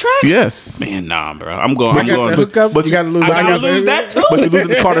soundtrack. Yes, man, nah, bro. I'm going. But you gotta lose. I gotta lose that too. But you're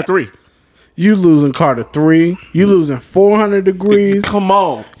losing Carter 3. You losing Carter 3. You losing 400 Degrees. Come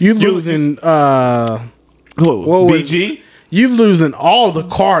on. You losing BG. You losing all the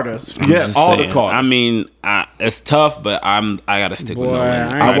Carters. Yes, all the Carters. I mean, it's tough, but I gotta stick with No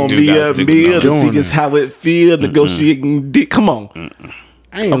Limit. I want to be a meal to see just how it feels negotiating. Come on.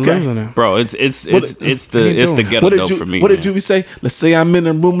 I ain't losing it, bro. It's the ghetto dope for me. What did Julie say? Let's say I'm in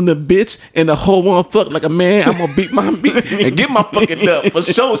a room with a bitch and the whole one fuck like a man. I'm gonna beat my beat and get my fucking up for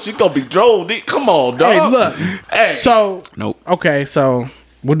sure. She gonna be drove. Come on, dog. Hey, look. Hey. So nope. Okay, so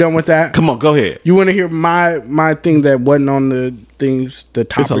we're done with that. Come on, go ahead. You want to hear my thing that wasn't on the things? The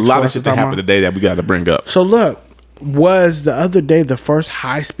topic. There's a lot of shit that happened today that we got to bring up. So look, was the other day the first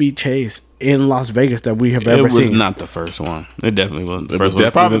high speed chase in Las Vegas that we have ever seen? It was not the first one. It definitely wasn't the first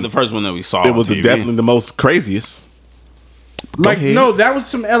one. Probably the first one that we saw. It was definitely the most craziest. No, that was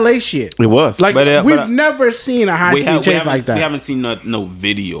some LA shit. It was. Like we've never seen a high speed chase like that. We haven't seen no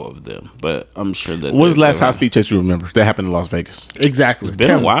video of them, but I'm sure that. What was the last high speed chase you remember that happened in Las Vegas? Exactly. It's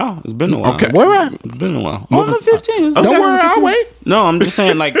been a while. Okay, where at? It's been a while. More than 15. Don't worry, I'll wait. No, I'm just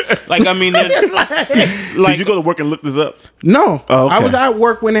saying, like I mean, did you go to work and look this up? No, I was at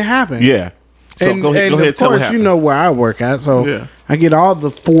work when it happened. Yeah. So go ahead. Of course, you know where I work at, so I get all the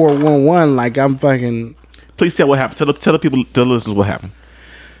 411 like I'm fucking. Please tell what happened. Tell the people, tell the listeners what happened.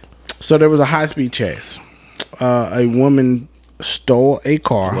 So there was a high speed chase. A woman stole a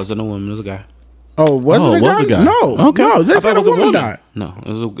car. It wasn't a woman. It was a guy. Oh, was it a guy? No. Okay. No, they said it was a woman. died. No, it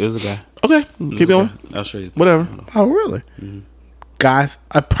was a guy. Okay, keep going. I'll show you. Whatever. Oh, really? Mm-hmm. Guys,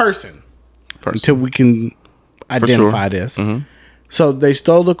 a person. Until we can identify this. Mm-hmm. So they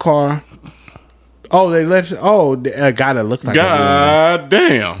stole the car. Oh, they left. Oh, a guy that looks like God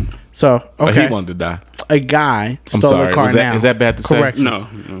damn. So, okay. He wanted to die. A guy stole a car Is that bad to Correction. say?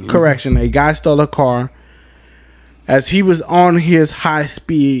 No. Correction. A guy stole a car. As he was on his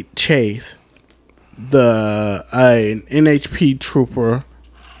high-speed chase, an NHP trooper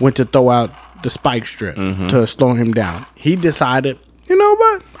went to throw out the spike strip to slow him down. He decided, you know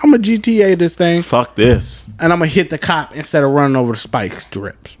what? I'm going to GTA this thing. Fuck this. And I'm going to hit the cop instead of running over the spike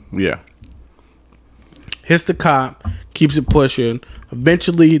strips. Yeah. Hits the cop, keeps it pushing.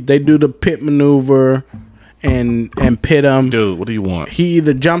 Eventually, they do the pit maneuver and pit him. Dude, what do you want? He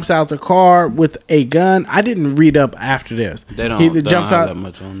either jumps out the car with a gun. I didn't read up after this. They don't. He either jumps jumps out. that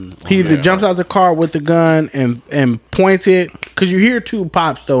much on He either jumps out the car with the gun and points it, because you hear two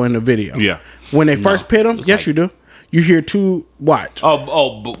pops though in the video. Yeah. When they first pit him, yes, like, you do. You hear two. Watch.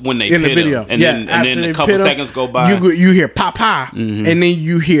 But when they in pit the video, him, and then a couple seconds go by, you hear pop pop, and then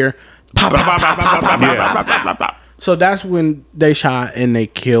you hear pop pop pop pop pop pop. So that's when they shot and they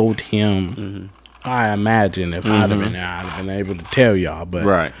killed him. I imagine if I'd have been there, I'd have been able to tell y'all,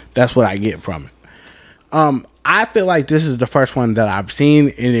 but that's what I get from it. I feel like this is the first one that I've seen,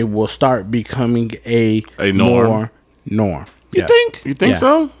 and it will start becoming a norm. You think? You think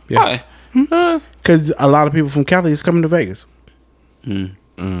so? Yeah. Because a lot of people from Cali is coming to Vegas. Point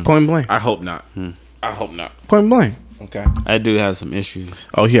blank. I hope not. I hope not. Point blank. Okay. I do have some issues.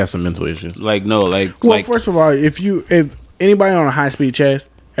 Oh, he has some mental issues. Well, first of all, if anybody on a high speed chase,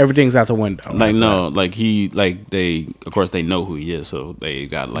 everything's out the window. They of course they know who he is, so they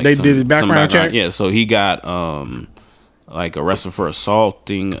got they did his background check. Yeah, so he got arrested for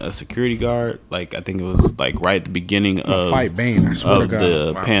assaulting a security guard. I think it was right at the beginning of fight Bane. I swear to God.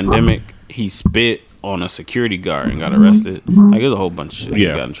 The pandemic. He spit on a security guard and got arrested. There's a whole bunch of shit he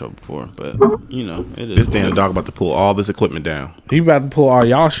got in trouble for. But it is. This damn dog about to pull all this equipment down. He about to pull all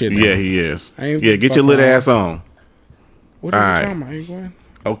y'all shit down. Yeah, he is. Yeah, get your little ass on. What are you talking about? You going?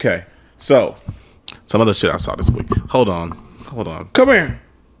 Okay, so some other shit I saw this week. Hold on. Come here.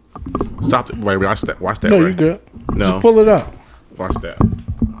 Stop it. Ray, watch that. No, Ray. you good. No. Just pull it up. Watch that.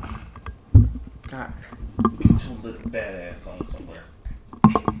 God. Get your little badass on somewhere.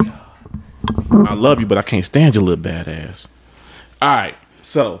 God. I love you, but I can't stand your little badass. All right.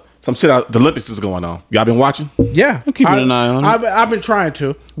 So, some shit the Olympics is going on. Y'all been watching? Yeah. I'm keeping an eye on it. I've been trying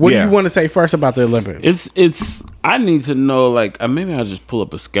to. What do you want to say first about the Olympics? It's I need to know, maybe I'll just pull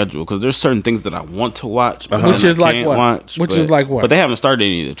up a schedule, because there's certain things that I want to watch, but which is like what? But they haven't started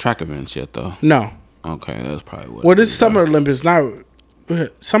any of the track events yet, though. No. Okay, that's probably what. Well, this is Summer Olympics. Now,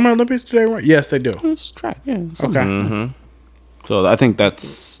 Summer Olympics today, right? Yes, they do. It's track, yeah. Okay. Mm-hmm. So I think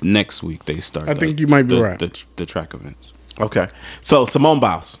that's next week they start. I think you might be right. The track events. Okay. So, Simone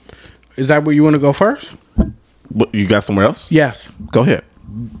Biles. Is that where you want to go first? You got somewhere else? Yes. Go ahead.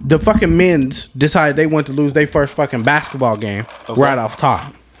 The fucking men's decided they want to lose their first fucking basketball game right off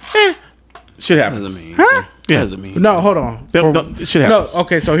top. Shit happens. Doesn't mean. Huh? Yeah. Doesn't mean. No, hold on. Shit happens. No,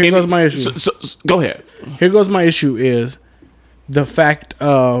 okay, so here goes my issue. So, go ahead. Here goes my issue is the fact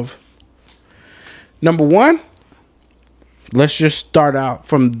of, number one, let's just start out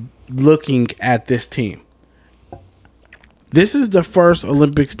from looking at this team. This is the first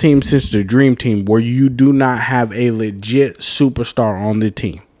Olympics team since the Dream Team where you do not have a legit superstar on the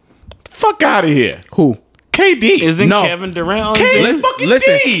team. Fuck out of here. Who? KD. Isn't Kevin Durant on the team? Fucking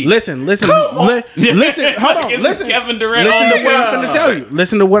D. Listen. Listen. Hold on. Listen. Kevin Durant. Listen to what I'm finna tell you.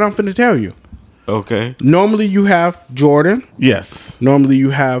 Listen to what I'm finna tell you. Okay. Normally you have Jordan. Yes. Normally you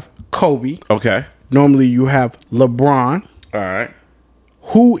have Kobe. Okay. Normally you have LeBron. All right.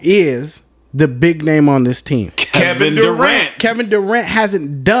 Who is the big name on this team? Kevin Durant. Kevin Durant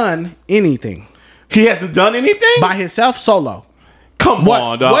hasn't done anything. He hasn't done anything? By himself, solo. Come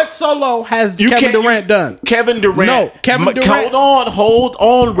on, dog. What solo has Kevin Durant done? Kevin Durant. No, Kevin Durant. Hold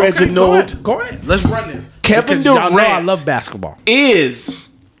on, Reginald. Go ahead. Let's run this. Kevin Durant. Y'all know I love basketball. Is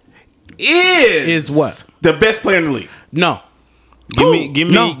what? The best player in the league. No.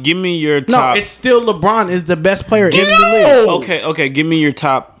 Give me your top. No, it's still LeBron is the best player in the league. Okay. Give me your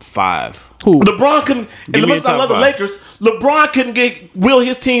top 5. Who? LeBron couldn't. Give as me much as I love the Lakers, LeBron couldn't will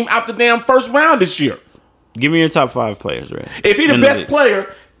his team out the damn first round this year. Give me your top 5 players, right? If he's the best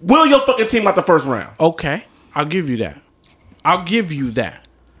player, will your fucking team out the first round? Okay, I'll give you that.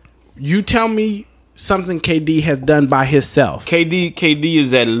 You tell me something KD has done by himself. KD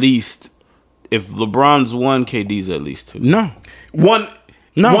is at least, if LeBron's 1, KD's at least 2. No. One.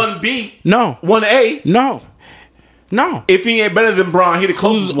 No. 1B. No. 1A. No. If he ain't better than Bron, he the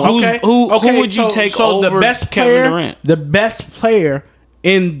closest one. Who would you take over the best Kevin player, Durant? The best player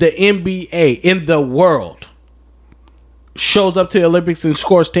in the NBA, in the world, shows up to the Olympics and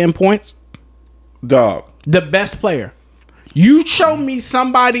scores 10 points? Dog. The best player. You show me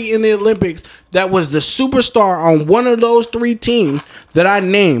somebody in the Olympics that was the superstar on one of those 3 teams that I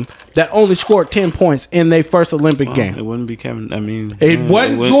named that only scored 10 points in their first Olympic game. It wouldn't be Kevin. I mean, It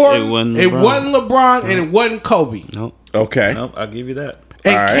wasn't Jordan. It LeBron. wasn't LeBron, and it wasn't Kobe. Nope. Okay. Nope. I'll give you that.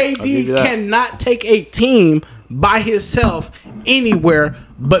 And All right, I'll give you KD that. cannot take a team by himself anywhere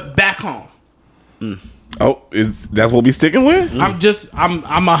but back home. Oh, that's what we sticking with? I'm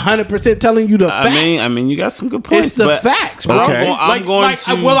 100% telling you the facts. I mean, you got some good points. It's the but facts, bro. Okay. I'm going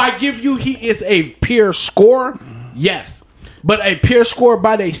to. Will I give you he is a pure scorer? Yes. But a pure scorer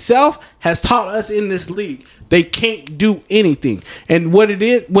by themselves has taught us in this league they can't do anything. And what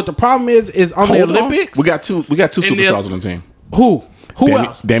the problem is on the Olympics. We got two superstars on the team. Who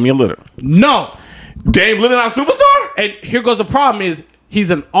else? Damian Lillard. No. Dame Lillard not a superstar? And here goes the problem is he's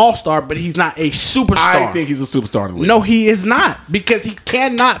an all-star, but he's not a superstar. I think he's a superstar in the league. No, he is not, because he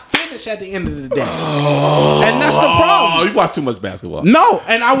cannot finish at the end of the day. And that's the problem. Oh, you watch too much basketball. No,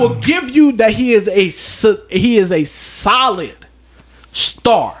 and I will give you that he is a solid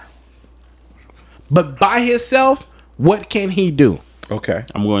star. But by himself, what can he do? Okay.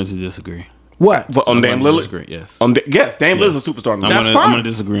 I'm going to disagree. What? But on Dame Lillard? Disagree, yes. Yes, Dame Lillard's a superstar in the league. That's I'm fine. going to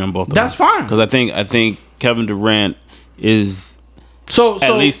disagree on both of That's them. fine. Because I think Kevin Durant is So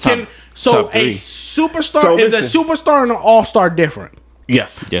at least top a 3. superstar So is listen. a superstar and an all-star different.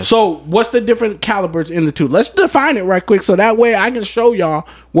 Yes. Yes. So what's the different calibers in the two? Let's define it right quick so that way I can show y'all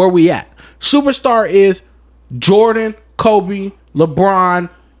where we at. Superstar is Jordan, Kobe, LeBron,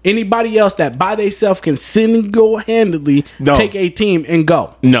 anybody else that by themselves can single-handedly take a team and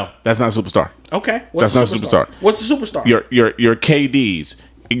go. No, that's not a superstar. Okay. That's not a superstar. What's the superstar? Your KDs.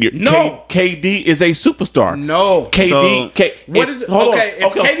 No. KD is a superstar. No. What is it? Okay,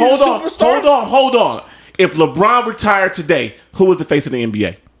 if KD's a superstar? Hold on. If LeBron retired today, who is the face of the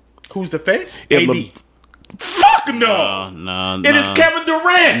NBA? Who's the face? If AD. Fuck no. No. It is Kevin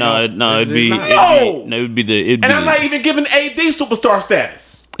Durant. No, it'd be not. it would be the And I'm not even giving AD superstar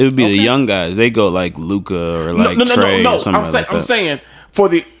status. it would be the young guys. They go like Luka or like No. Trey or something like that. I'm saying for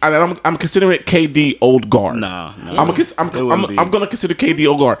the I'm considering it KD old guard. No. I'm wouldn't be. going to consider KD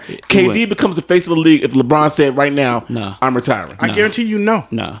old guard. KD wouldn't. becomes the face of the league if LeBron said right now, No. I'm retiring. I guarantee you no.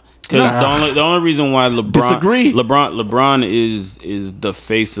 No. Because the only reason why Disagree. LeBron is the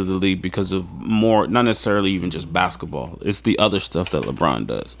face of the league because of more, not necessarily even just basketball. It's the other stuff that LeBron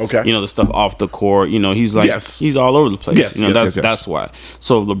does. Okay. You know, the stuff off the court. You know, he's like he's all over the place. Yes, you know, yes. that's why.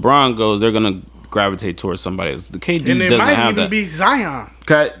 So if LeBron goes, they're gonna gravitate towards somebody else. The KD And it doesn't might have even that. be Zion.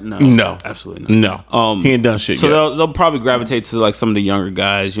 No. Absolutely not. No. He ain't done shit So yet. they'll probably gravitate to like some of the younger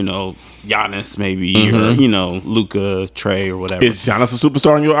guys, you know, Giannis maybe, or you know, Luka, Trey, or whatever. Is Giannis a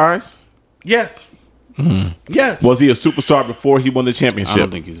superstar in your eyes? Yes. Yes. Was he a superstar before he won the championship? I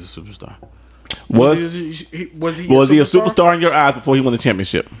don't think he's a superstar. Was he he a superstar in your eyes before he won the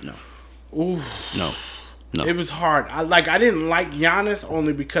championship? No. It was hard. I didn't like Giannis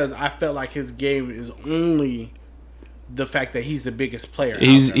only because I felt like his game is only the fact that he's the biggest player.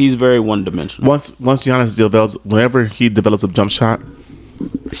 He's very one dimensional. Once Giannis develops, whenever he develops a jump shot,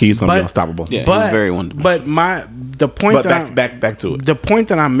 he's gonna be unstoppable. Yeah, he's very one-dimensional. But the point But back to it. The point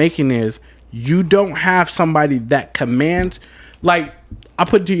that I'm making is you don't have somebody that commands. Like, I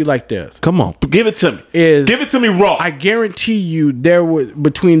put it to you like this. Come on, give it to me. Give it to me raw. I guarantee you there was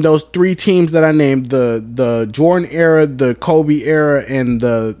between those 3 teams that I named, the Jordan era, the Kobe era, and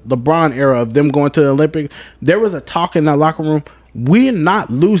the LeBron era of them going to the Olympics, there was a talk in that locker room, we're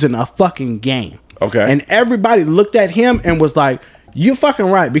not losing a fucking game. Okay. And everybody looked at him and was like, you fucking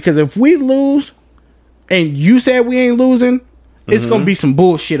right, because if we lose and you said we ain't losing, it's gonna be some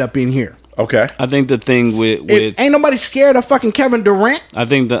bullshit up in here. Okay. I think the thing with Ain't nobody scared of fucking Kevin Durant. I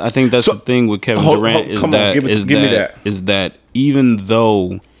think that's the thing with Kevin Durant is that even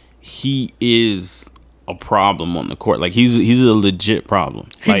though he is a problem on the court, like he's a legit problem.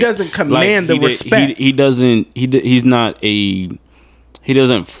 He doesn't command the respect. He doesn't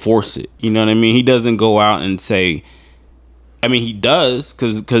force it. You know what I mean? He doesn't go out and say. I mean, he does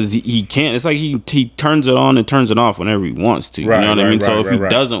because he can't. It's like he turns it on and turns it off whenever he wants to. Right, you know what I mean? right, So if he right.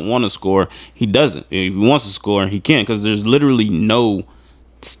 doesn't want to score, he doesn't. If he wants to score, he can't because there's literally no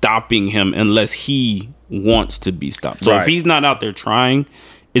stopping him unless he wants to be stopped. So if he's not out there trying,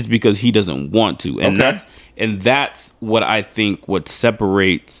 it's because he doesn't want to, and that's what I think what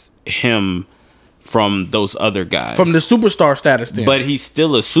separates him from those other guys. From the superstar status then. But he's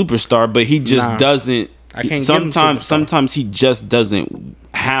still a superstar, but he just doesn't. I can't sometimes he just doesn't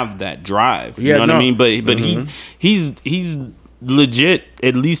have that drive. You know what I mean? But he's legit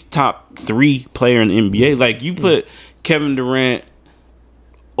at least top 3 player in the NBA. Like, you put Kevin Durant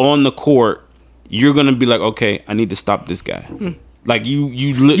on the court, you're gonna be like, okay, I need to stop this guy. Like you're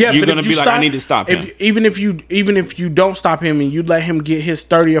gonna be like, I need to stop him. Even if you don't stop him and you let him get his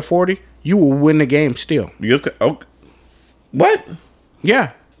 30 or 40, you will win the game still. What?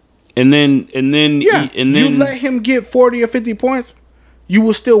 Yeah. And then you let him get 40 or 50 points, you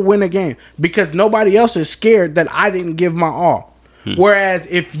will still win a game because nobody else is scared that I didn't give my all. Whereas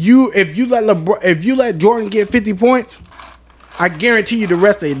if you let Jordan get 50 points, I guarantee you the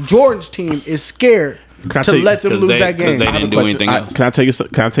rest of Jordan's team is scared to let them lose that game. They didn't do anything else. Can I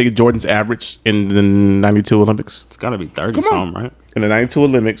tell you Jordan's average in the 92 Olympics? It's got to be 30 something, right? In the 92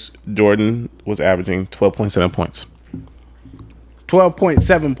 Olympics, Jordan was averaging 12.7 points.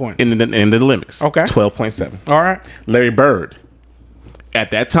 12.7 points. In the Olympics. Okay. 12.7. All right. Larry Bird, at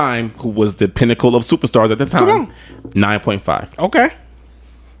that time, who was the pinnacle of superstars at the time, 9.5. Okay.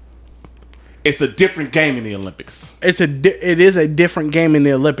 It's a different game in the Olympics. It is a different game in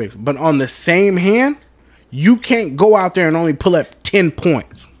the Olympics. But on the same hand, you can't go out there and only pull up 10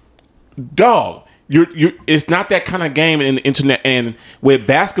 points. Dog. It's not that kind of game in the internet. And with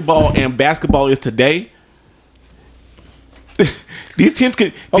basketball is today, these teams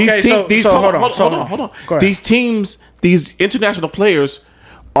can. Hold on. These teams, these international players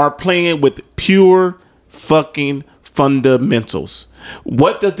are playing with pure fucking fundamentals.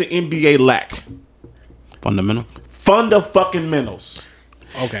 What does the NBA lack? Fundamental. Fundamentals.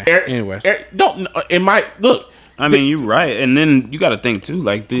 Okay. Anyways, look. I mean, you're right, and then you got to think too.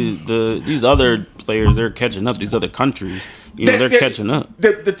 Like these other players, they're catching up. These other countries, they're catching up.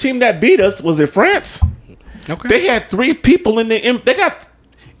 The team that beat us was in France. Okay. They had 3 people in the NBA.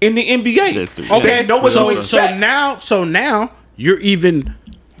 Okay. So now you're even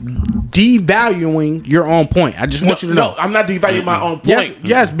devaluing your own point. I just want you to know. No, I'm not devaluing my own point.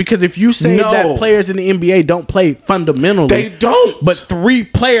 Yes, because if you say that players in the NBA don't play fundamentally, they don't. But 3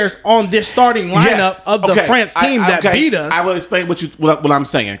 players on this starting lineup of the France team that beat us. I will explain what I'm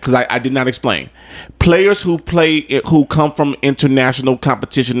saying because I did not explain. Players who come from international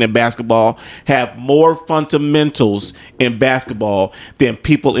competition in basketball have more fundamentals in basketball than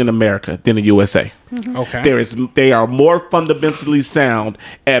people in America, than the USA. Mm-hmm. Okay. They are more fundamentally sound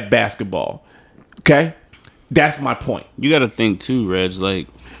at basketball. Okay? That's my point. You got to think too, Reg, like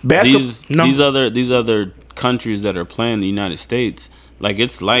these other countries that are playing the United States, like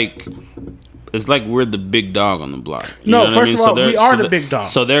it's like we're the big dog on the block. First of all, we are the big dog.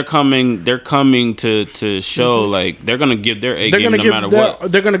 So they're coming to show like they're gonna give their A game no matter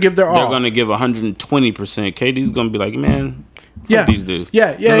what. They're gonna give their all. They're gonna give 120%. KD's gonna be like, man, fuck these dudes.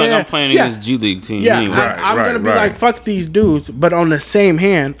 I'm playing against G League team. Yeah, anyway. I'm gonna be like, fuck these dudes. But on the same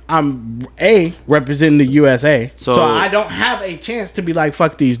hand, I'm representing the USA, so I don't have a chance to be like,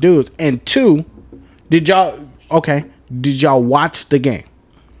 fuck these dudes. And 2, did y'all watch the game?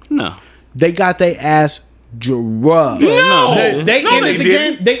 No. They got their ass drugged. No, they ended the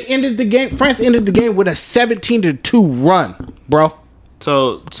game. They ended the game. France ended the game with a 17-2 run, bro.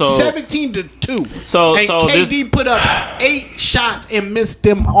 So 17-2. So KD put up 8 shots and missed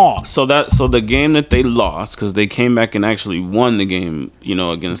them all. So the game that they lost, because they came back and actually won the game,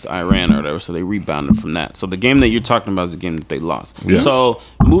 against Iran or whatever. So they rebounded from that. So the game that you're talking about is the game that they lost. Yes. So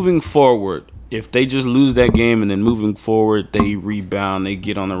moving forward, if they just lose that game and then moving forward, they rebound, they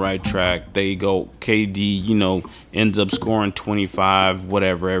get on the right track, they go KD, ends up scoring 25,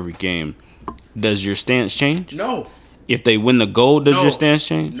 whatever, every game. Does your stance change? No. If they win the gold, does your stance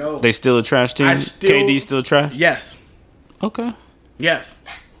change? No. They still a trash team? KD still trash? Yes. Okay. Yes.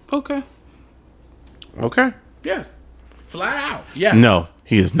 Okay. Yes. Flat out. Yes. No,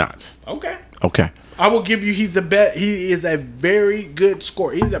 he is not. Okay. I will give you he's the best. He is a very good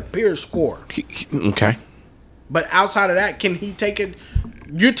scorer. He's a pure scorer. Okay. But outside of that, can he take it?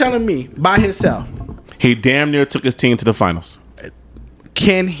 You're telling me by himself. He damn near took his team to the finals.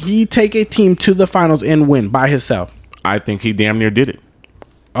 Can he take a team to the finals and win by himself? I think he damn near did it.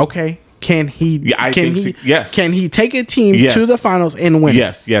 Okay. Can he? Yeah, yes. Can he take a team to the finals and win?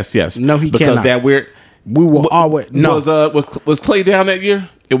 Yes. No, he cannot. Because we will always no. Was Clay down that year?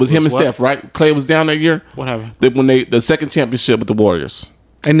 It was him and Steph, right? Clay was down that year. What happened? The second championship with the Warriors,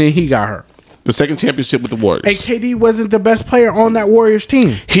 and then he got hurt. The second championship with the Warriors. And KD wasn't the best player on that Warriors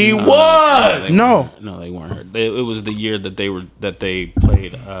team. He was. No, they weren't hurt. It was the year that they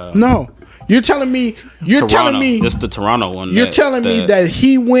played. No, You're telling me it's the Toronto one. You're telling me that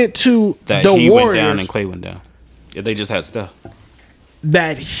he went to the Warriors went down and Clay went down. Yeah, they just had Steph.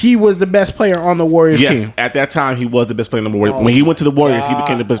 That he was the best player on the Warriors team. At that time, he was the best player on the Warriors. When he went to the Warriors, he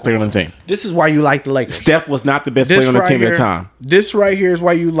became the best player on the team. This is why you like the Lakers. Steph was not the best player on the team at the time. This right here is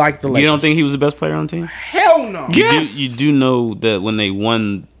why you like the Lakers. You don't think he was the best player on the team? Hell no. Yes. You do know that when they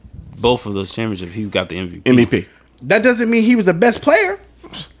won both of those championships, he's got the MVP. That doesn't mean he was the best player.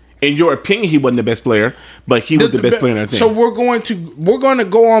 In your opinion, he wasn't the best player, but he was the best player on the team. So we're going to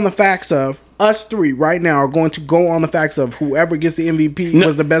go on the facts of us three right now are going to go on the facts of whoever gets the MVP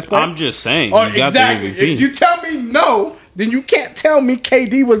was the best player. I'm just saying. Exactly. If you tell me no, then you can't tell me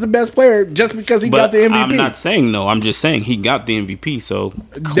KD was the best player just because he got the MVP. I'm not saying no. I'm just saying he got the MVP, so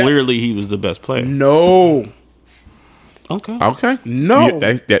clearly he was the best player. No. Okay. No.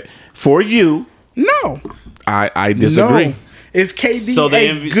 That for you. No. I disagree. No. Is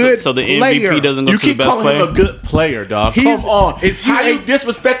KD good so the player? MVP doesn't go to the best player? You keep calling him a good player, dog. Come on. How you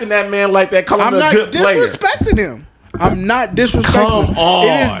disrespecting that man like that? Calling him a good player. I'm not disrespecting him. I'm not disrespecting Come him. on.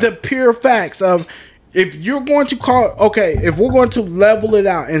 It is the pure facts of if you're going to if we're going to level it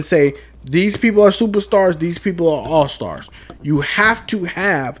out and say these people are superstars, these people are all-stars, you have to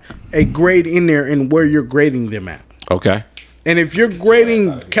have a grade in there and where you're grading them at. Okay. And if you're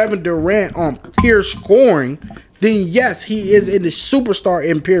grading Kevin Durant on pure scoring, then yes, he is in the superstar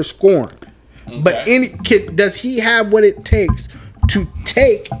in pure scoring. Okay. But does he have what it takes to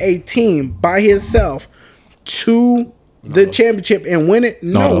take a team by himself to the championship and win it?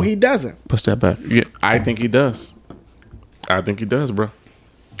 No, he doesn't. Push that back. Yeah, I think he does. I think he does, bro.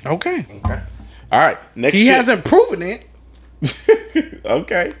 Okay. All right. Next. He hasn't proven it.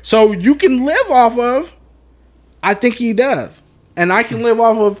 Okay. So you can live off of. I think he does, and I can live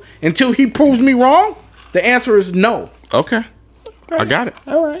off of until he proves me wrong. The answer is no. Okay. I got it.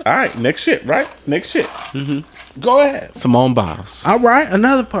 All right. Next shit, right? Next shit. Mm-hmm. Go ahead. Simone Biles. All right.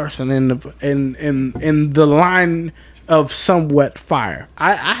 Another person in the line of somewhat fire.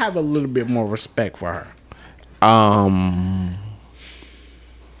 I have a little bit more respect for her.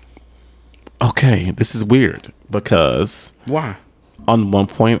 Okay. This is weird because why? On one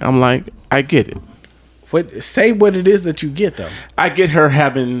point, I'm like, I get it. Say what it is that you get, though. I get her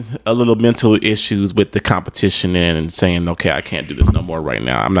having a little mental issues with the competition and saying, okay, I can't do this no more right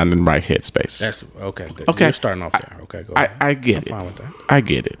now. I'm not in the right headspace. That's okay. Okay. You're starting off there. Okay, go ahead. I get it. I'm fine with that. I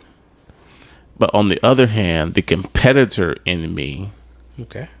get it. But on the other hand, the competitor in me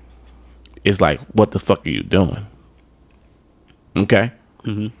is like, what the fuck are you doing? Okay?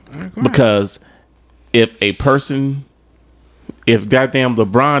 Mm-hmm. Because if goddamn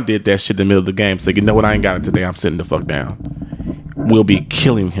LeBron did that shit in the middle of the game, so you know what, I ain't got it today, I'm sitting the fuck down, we'll be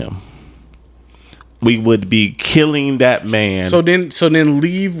killing him. We would be killing that man. So then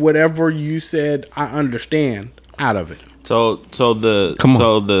leave whatever you said I understand out of it. So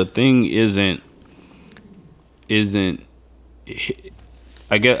the thing isn't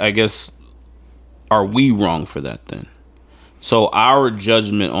I guess are we wrong for that then? So our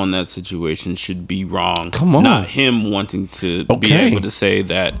judgment on that situation should be wrong. Come on. Not him wanting to be able to say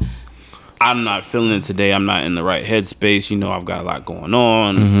that I'm not feeling it today. I'm not in the right headspace. You know, I've got a lot going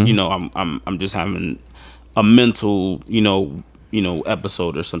on. Mm-hmm. You know, I'm just having a mental, you know,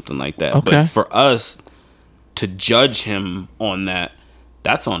 episode or something like that. Okay. But for us to judge him on that,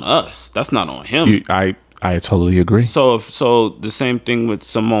 that's on us. That's not on him. I totally agree. So the same thing with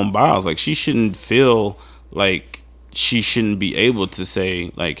Simone Biles. Like, she shouldn't feel like she shouldn't be able to say,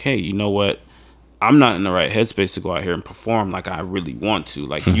 like, hey, you know what? I'm not in the right headspace to go out here and perform like I really want to.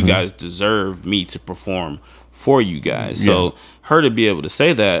 Like, you guys deserve me to perform for you guys. Yeah. So her to be able to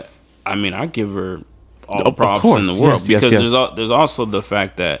say that, I mean, I give her all the props in the world. Yes, because there's also the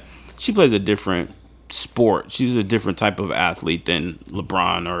fact that she plays a different sport. She's a different type of athlete than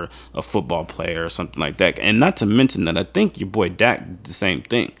LeBron or a football player or something like that. And not to mention that I think your boy Dak did the same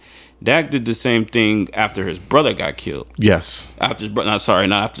thing. Dak did the same thing after his brother got killed. Yes. After his brother,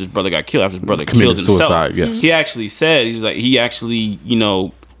 not after his brother got killed. After his brother committed killed himself. Suicide. Yes. He actually said, you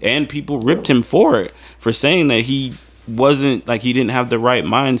know, and people ripped him for it, for saying that he wasn't, like, he didn't have the right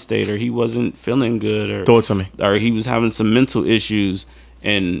mind state, or he wasn't feeling good, or throw it to me, or he was having some mental issues,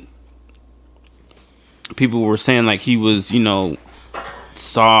 and people were saying like he was, you know,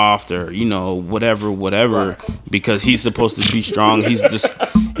 soft or, you know, whatever, right, because he's supposed to be strong. He's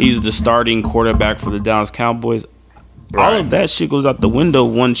the starting quarterback for the Dallas Cowboys. Right. All of that shit goes out the window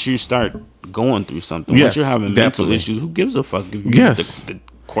once you start going through something. Yes, once you're having mental issues, who gives a fuck if you're the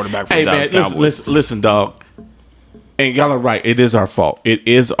quarterback for the Dallas Cowboys? Listen, dog. And y'all are right. It is our fault. It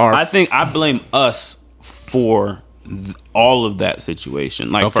is our. I blame us for all of that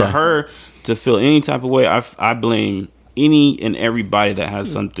situation. Like, for her to feel any type of way, I blame any and everybody that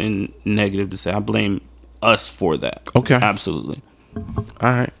has something negative to say. I blame us for that. Okay. Absolutely. All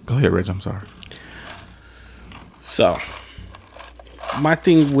right. Go ahead, Reg. I'm sorry. So, my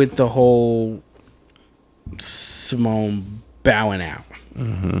thing with the whole Simone bowing out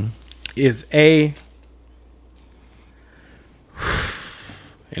is and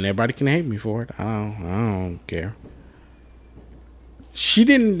everybody can hate me for it. I don't care. She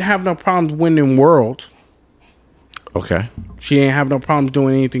didn't have no problems winning worlds. Okay. She didn't have no problems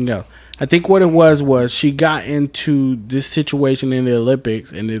doing anything else. I think what it was she got into this situation in the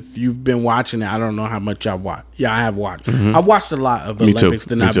Olympics, and if you've been watching it, I don't know how much y'all watch. Yeah, I have watched. I've watched a lot of Olympics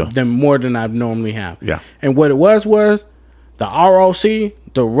than more than I've normally have. Yeah. And what it was the ROC,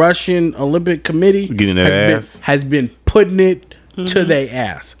 the Russian Olympic Committee, getting their ass has been putting it to their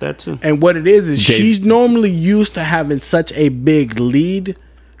ass. That too. And what it is she's normally used to having such a big lead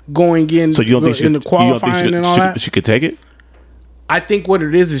going in. So you don't think in the qualifying and all that? She could take it? I think what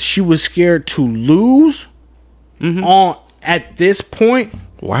it is she was scared to lose at this point.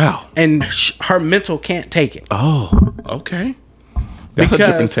 Wow. And her mental can't take it. Oh, okay. That's a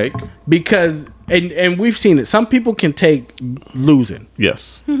different take. Because, and we've seen it. Some people can take losing.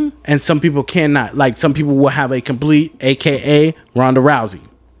 Yes. And some people cannot. Like, some people will have a complete, a.k.a. Ronda Rousey.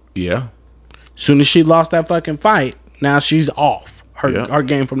 Yeah. Soon as she lost that fucking fight, now she's off her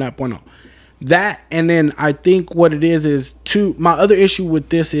game from that point on. That, and then I think what it is my other issue with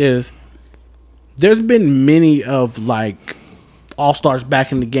this is there's been many of like all-stars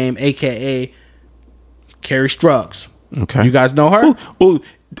back in the game, aka Carrie Struggs. Okay. You guys know her? Ooh,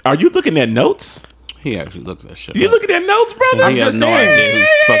 are you looking at notes? He actually looked at that shit. You looking at notes, brother? He has no idea who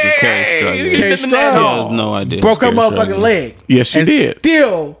fucking Carrie Struggs is. Carrie Struggs He has no idea. broke her motherfucking leg. Yes, she did.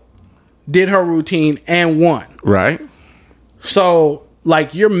 Still did her routine and won. Right. So,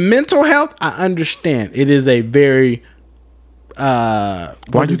 like, your mental health, I understand. It is a very why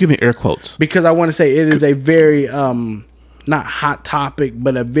are you giving air quotes? Because I want to say it is a very not hot topic,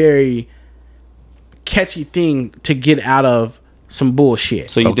 but a very catchy thing to get out of some bullshit.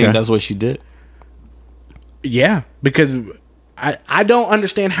 So you think that's what she did? Yeah, because I don't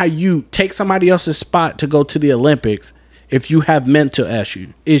understand how you take somebody else's spot to go to the Olympics if you have mental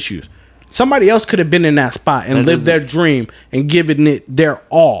issues. Somebody else could have been in that spot and lived their dream and given it their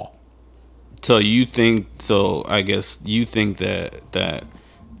all. So you think? So I guess you think that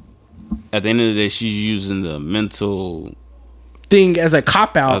at the end of the day, she's using the mental thing as a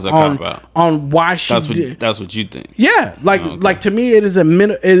cop out on why she did. That's what you think. Yeah, like to me, it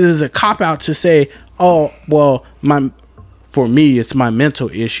is a cop out to say, oh well, for me it's my mental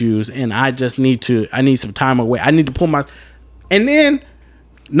issues, and I need some time away. I need to pull my, and then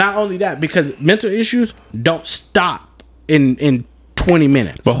not only that, because mental issues don't stop in 20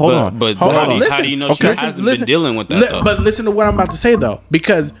 minutes. But hold on. How do you know she hasn't been dealing with that though? But listen to what I'm about to say though,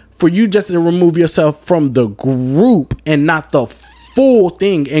 because for you just to remove yourself from the group and not the full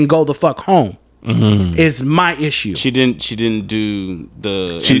thing and go the fuck home is my issue. She didn't do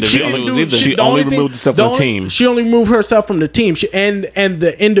the individuals either. She only removed herself from the team. She only removed herself from the team. And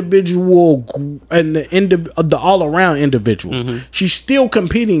the individual and the all around individuals. She's still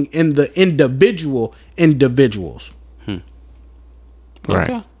competing in the individuals. Right.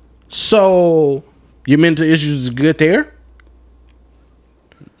 Okay. So your mental issues is good there.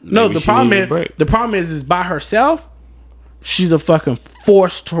 No, the problem is by herself, she's a fucking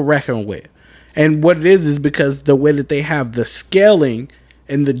force to reckon with. And what it is because the way that they have the scaling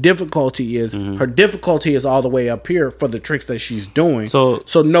and the difficulty is her difficulty is all the way up here for the tricks that she's doing. So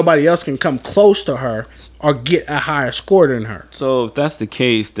nobody else can come close to her or get a higher score than her. So if that's the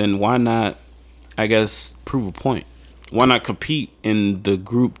case, then why not, I guess, prove a point? Why not compete in the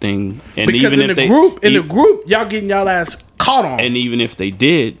group thing? And because even in the group, y'all getting y'all ass caught on. And even if they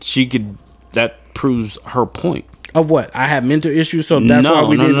did, that proves her point. Of what? I have mental issues, so that's why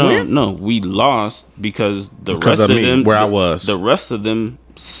we didn't win? No, we lost because the rest of them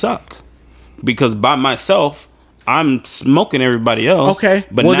suck. Because by myself, I'm smoking everybody else. Okay.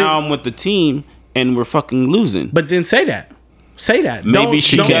 But now I'm with the team and we're fucking losing. But then say that. Say that. Maybe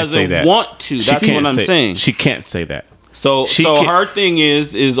she doesn't want to. That's what I'm saying. She can't say that. So her thing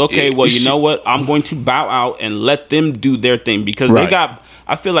is okay, well, you know what? I'm going to bow out and let them do their thing because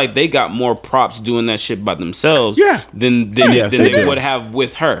I feel like they got more props doing that shit by themselves than they would have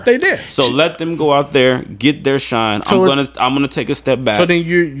with her. They did. So let them go out there, get their shine. So I'm gonna take a step back. So then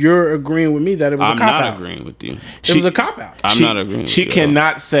you're agreeing with me that it was a cop out. I'm not agreeing with you. It was a cop out. I'm not agreeing with you. She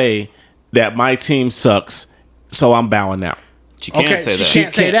cannot say that my team sucks, so I'm bowing out. She can't say that. She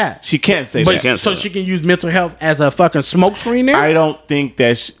can't say that. She can't say But that. so she can use mental health as a fucking smokescreen there? I don't think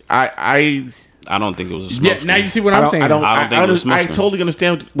that I don't think it was a smoke screen. Now you see what I'm saying. I don't think it was a smoke I screen. totally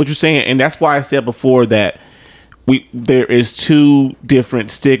understand what you're saying, and that's why I said before that there is two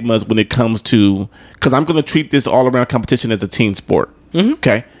different stigmas when it comes to, because I'm going to treat this all around competition as a team sport. Mm-hmm.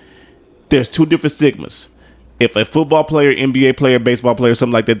 Okay, there's two different stigmas. If a football player, NBA player, baseball player,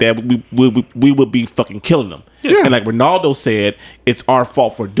 something like that, we would be fucking killing them. Yeah. And like Ronaldo said, it's our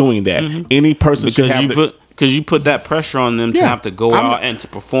fault for doing that. Mm-hmm. Any person should have because you put that pressure on them to have to go out and to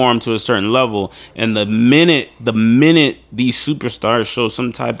perform to a certain level, and the minute these superstars show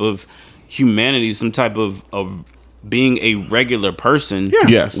some type of humanity, some type of being a regular person,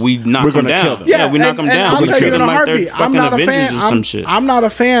 yes, we're gonna down. Kill them. We knock them down. I'll We're tell you treat in them a like they're heartbeat. fucking Avengers or some shit. I'm not a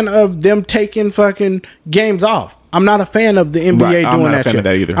fan of them taking fucking games off. I'm not a fan of the NBA doing that shit. Of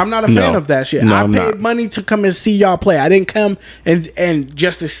that either. I'm not a fan of that shit. No, I paid money to come and see y'all play. I didn't come and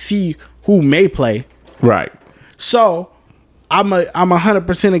just to see who may play. Right. So I'm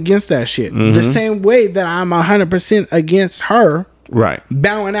 100% against that shit. Mm-hmm. The same way that I'm 100% against her. Right.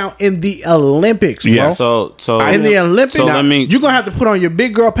 Bowing out in the Olympics, bro. Yes. So in the Olympics, you're gonna have to put on your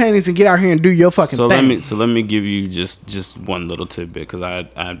big girl panties and get out here and do your fucking thing. Let me give you just one little tidbit, because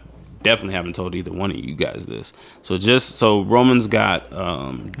I definitely haven't told either one of you guys this. So Roman's got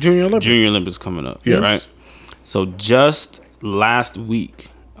Junior Olympics coming up. Yes. Right. So just last week,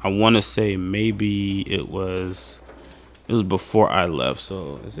 I want to say maybe it was before I left.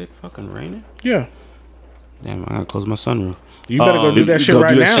 So is it fucking raining? Yeah. Damn, I gotta close my sunroof. You better go do that shit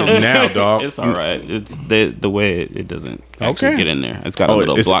right now. Now, dog. It's all right. It's the way it doesn't actually get in there. It's got a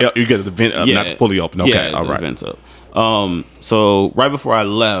little block. You get the vent up, not fully open. Okay, all right. The vent's up. So right before I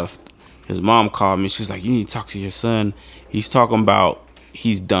left, his mom called me. She's like, "You need to talk to your son. He's talking about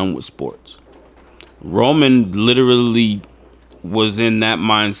he's done with sports." Roman literally was in that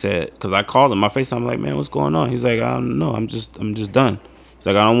mindset, because I called him. My FaceTime, I'm like, "Man, what's going on?" He's like, "I don't know. I'm just done." He's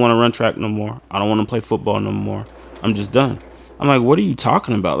like, "I don't want to run track no more. I don't want to play football no more. I'm just done." I'm like, "What are you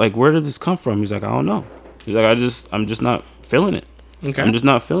talking about? Like, where did this come from?" He's like, "I don't know." He's like, I'm just not feeling it. Okay. I'm just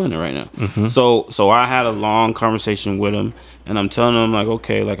not feeling it right now. Mm-hmm. So I had a long conversation with him, and I'm telling him, like,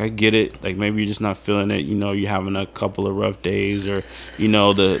 okay, like, I get it. Like, maybe you're just not feeling it. You know, you're having a couple of rough days, or, you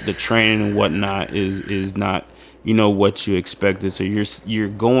know, the training and whatnot is not, you know, what you expected. So you're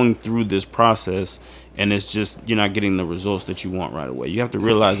going through this process, and it's just, you're not getting the results that you want right away. You have to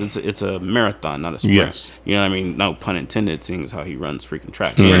realize it's a marathon, not a sprint. Yes. You know what I mean? No pun intended, seeing as how he runs freaking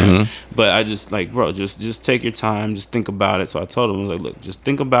track. Right? But I just, like, bro, just take your time. Just think about it. So I told him, I was like, look, just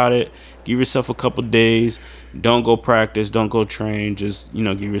think about it. Give yourself a couple days. Don't go practice. Don't go train. Just, you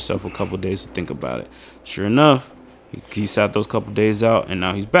know, give yourself a couple days to think about it. Sure enough, he sat those couple days out, and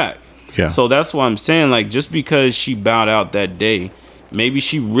now he's back. Yeah. So that's why I'm saying, like, just because she bowed out that day, maybe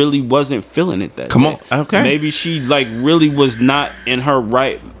she really wasn't feeling it that day. Come on, okay. Maybe she, like, really was not in her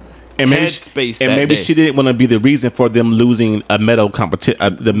right headspace that day. And maybe she didn't want to be the reason for them losing a medal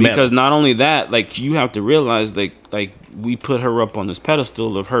competition. Because not only that, like, you have to realize, like we put her up on this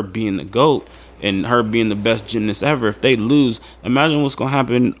pedestal of her being the GOAT and her being the best gymnast ever. If they lose, imagine what's gonna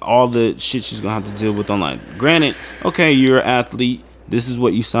happen. All the shit she's gonna have to deal with online. Granted, okay, you're an athlete. This is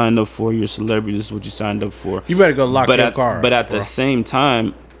what you signed up for. You're a celebrity. This is what you signed up for. You better go lock your car. But at the same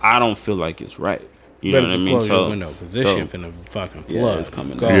time, I don't feel like it's right. You know what I mean? Close your window, because this shit finna fucking flood. It's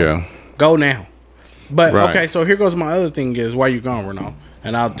coming go, down. Go now. But, right. Okay, so here goes my other thing is, why you gone, Renaud?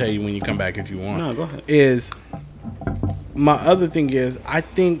 And I'll tell you when you come back if you want. No, go ahead. My other thing is, I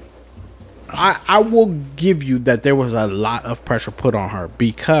think, I will give you that there was a lot of pressure put on her,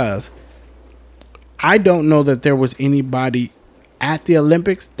 because I don't know that there was anybody at the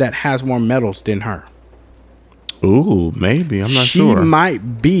Olympics that has more medals than her. Ooh, maybe. I'm not sure. She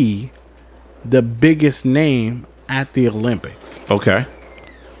might be the biggest name at the Olympics. Okay.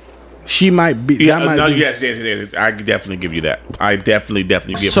 She might be. Yeah, that might be. Yes. I definitely give you that. I definitely give her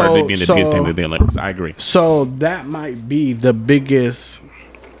being the biggest name at the Olympics. I agree. So that might be the biggest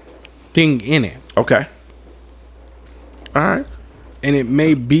thing in it. Okay. All right. And it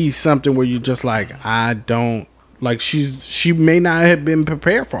may be something where you just like, I don't like. She may not have been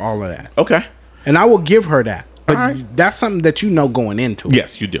prepared for all of that. Okay. And I will give her that. But right. That's something that you know going into it.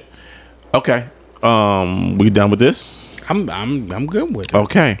 Yes, you do. Okay. We done with this? I'm good with it.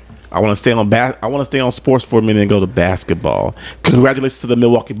 Okay. I want to stay on sports for a minute and go to basketball. Congratulations to the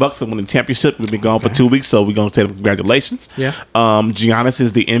Milwaukee Bucks for winning the championship. We've been gone for 2 weeks, so we're going to say congratulations. Yeah. Giannis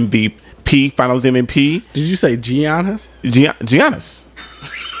is the MVP, Finals MVP. Did you say Giannis? Giannis.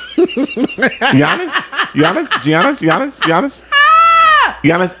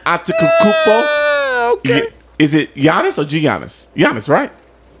 Giannis Antetokounmpo. Okay. Is it Giannis or Giannis? Giannis, right?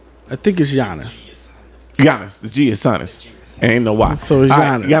 I think it's Giannis. Giannis. The G is Giannis. And ain't no why. So it's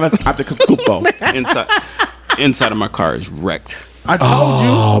Giannis. Giannis Antetokounmpo. Inside of my car is wrecked. I told you.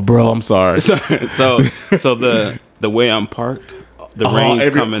 Oh, bro, I'm sorry. So the way I'm parked, the rain's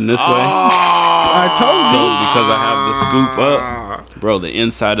coming this way. I told So you. because I have the scoop up, bro, the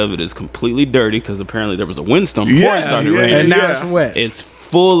inside of it is completely dirty because apparently there was a windstorm before it started raining. And now it's wet. It's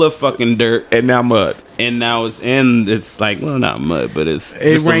full of fucking dirt, And now mud. and now it's like, well, not mud, but it's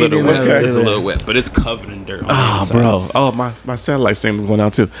just a rained little in wet. LA. It's a little wet, but it's covered in dirt. On the Oh, inside. bro. Oh, my satellite signal's going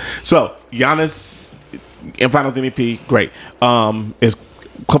out too. So Giannis in Finals MVP, great. Is a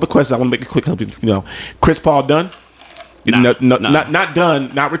couple of questions. I want to make it quick. Chris Paul done? Nah. Not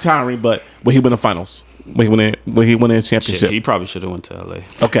done. Not retiring, but when he win the finals, when he win a championship. Shit, he probably should have went to LA.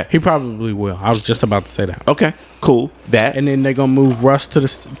 Okay. He probably will. I was just about to say that. Okay. Cool. That. And then they're gonna move Russ to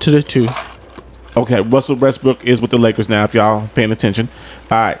the 2. Okay. Russell Westbrook is with the Lakers now. If y'all paying attention.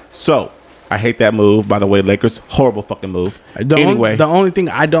 All right. So I hate that move. By the way, Lakers, horrible fucking move. The only thing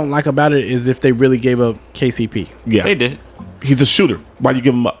I don't like about it is if they really gave up KCP. Yeah, They did. He's a shooter. Why you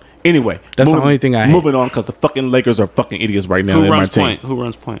give him up? Anyway, That's the only thing I hate. Moving on because the fucking Lakers are fucking idiots right now. Who They're my runs team. point? Who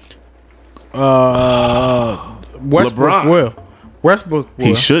runs point? Westbrook LeBron. will. Westbrook will.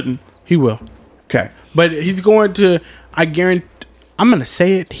 He shouldn't. He will. Okay. But he's going to. I guarantee. I'm going to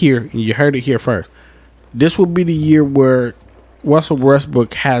say it here. And you heard it here first. This will be the year where Russell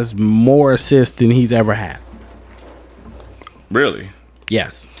Westbrook has more assists than he's ever had. Really?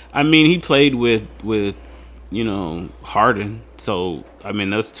 Yes. I mean, he played with Harden. So I mean,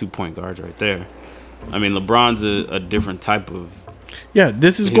 that's 2 point guards right there. I mean, LeBron's a different type of. Yeah,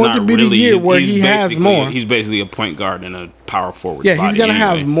 this is He's going to not be really- the year where he's he has basically- more. He's basically a point guard and a power forward. Yeah, he's gonna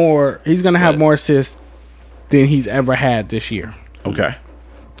have anyway. more. He's gonna have But- more assists than he's ever had this year. Okay.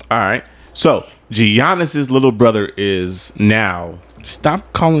 All right. So Giannis's little brother is now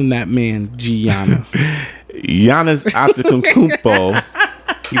Stop calling that man Giannis. Giannis Antetokounmpo.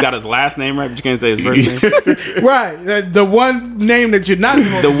 You got his last name right, but you can't say his first name. Right, the one name that you're not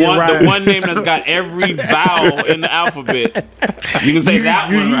supposed to get right. The one name that's got every vowel in the alphabet. You can say that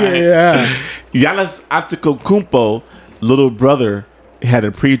one right. Yeah. Giannis Antetokounmpo, little brother, had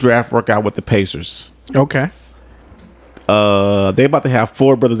a pre-draft workout with the Pacers. Okay. They about to have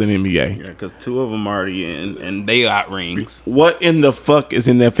 4 brothers in the NBA. Yeah, because 2 of them already in, and they got rings. What in the fuck is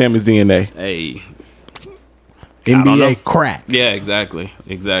in their family's DNA? Hey, don't know. NBA crack. yeah, exactly.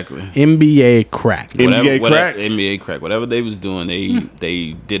 NBA crack. NBA crack? NBA crack. Whatever they was doing,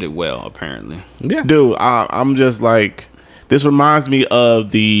 they did it well. Apparently, Yeah. Dude, I'm just like, this reminds me of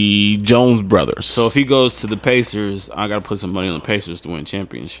the Jones brothers. so if he goes to the Pacers, I gotta put some money on the Pacers to win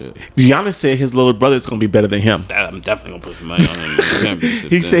championship. Giannis said his little brother is going to be better than him. I'm definitely gonna put some money on him. To win championship.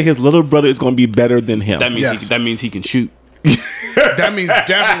 He then. said his little brother is going to be better than him. that means Yes. that means he can shoot. That means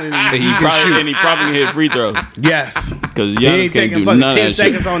definitely He probably can hit free throws Yes. because He Giannis ain't can't taking do fucking none of 10 that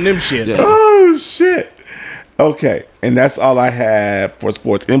seconds shit. on them shit. Yeah. Oh, shit. Okay. And that's all I had for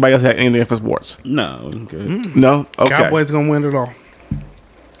sports. Anybody else have anything for sports? No, okay. No? Okay. Cowboys gonna win it all.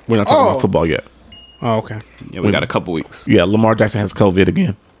 We're not talking about football yet. Oh, okay. Yeah, we got a couple weeks. Yeah, Lamar Jackson has COVID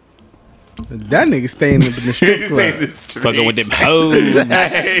again. That nigga staying in the strip club. Fucking with them hoes.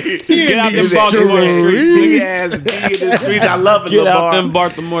 Hey, Get out them Baltimore streets. big ass B in the streets. I love it, Get Lamar. out them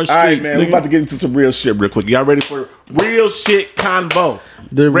Baltimore All right, streets. man. We're about to get into some real shit real quick. Y'all ready for real shit convo?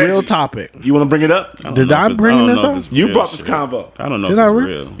 The Reggie, real topic. You want to bring it up? Did I bring this up? You brought this convo. I don't know Did if I it's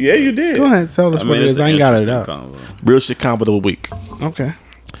really? real. Yeah, you did. Go ahead, tell us what it is. I ain't got it up. Real shit convo of the week. Okay.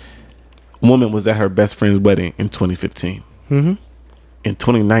 Woman was at her best friend's wedding in 2015. Mm-hmm. In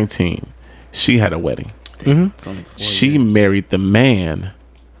 2019, she had a wedding. Mm-hmm. She married the man,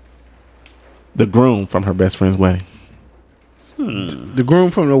 the groom from her best friend's wedding. The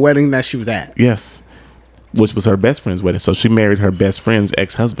groom from the wedding that she was at. Yes, which was her best friend's wedding. So she married her best friend's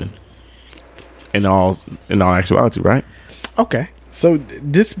ex-husband. In all actuality, right? Okay. So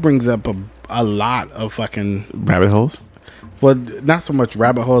this brings up a lot of fucking, Rabbit holes. well, not so much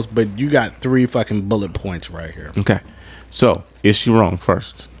rabbit holes, but you got 3 fucking bullet points right here. Okay. So is she wrong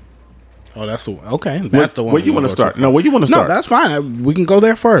first? Oh, that's the one. Okay. That's the one. Where you want to start? No, where you want to No, start? that's fine. We can go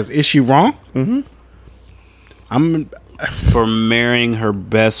there first. Is she wrong? Mm-hmm. For marrying her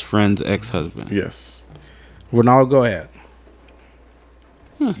best friend's ex-husband. Yes. Ronaldo, go ahead.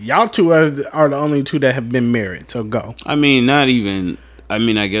 Y'all 2 are the only 2 that have been married, so go. I mean, not even. I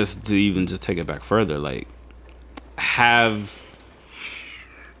mean, I guess to even just take it back further, like,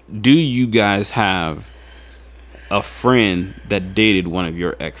 do you guys have a friend that dated one of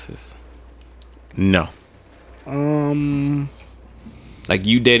your exes? No. Like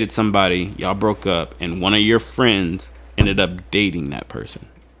you dated somebody, y'all broke up, and one of your friends ended up dating that person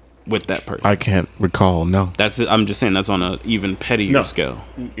with that person. I can't recall. No, I'm just saying that's on an even pettier scale.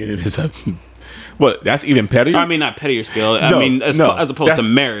 It is. What? That's even pettier. I mean, not pettier scale. I mean, as opposed to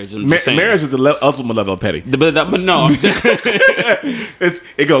marriage. I'm just saying. Marriage is the ultimate level of petty. But no,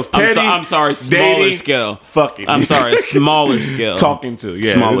 it goes petty. I'm sorry, smaller dating, scale. Fucking. I'm sorry, smaller scale. Talking to,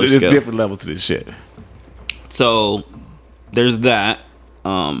 yeah, smaller there's scale. different levels to this shit. So there's that.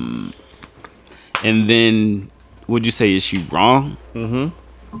 And then, would you say is she wrong? Mm-hmm.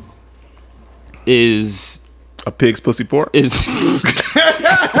 Is a pig's pussy port? Is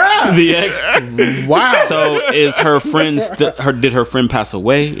the ex? Wow. So is her friend? Did her friend pass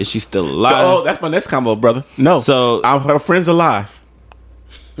away? Is she still alive? Oh, that's my next combo, brother. No. So her friend's alive.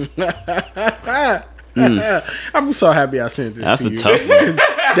 I'm so happy I sent this. That's to a you. tough one.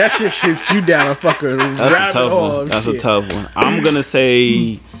 That shit shits you down a fucking That's a tough one. That's a tough one. I'm gonna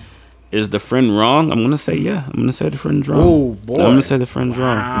say, is the friend wrong? I'm gonna say yeah. I'm gonna say the friend's wrong. Oh boy. I'm gonna say the friend's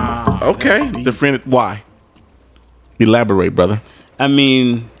wrong. Okay. The friend. Why? Elaborate, brother. I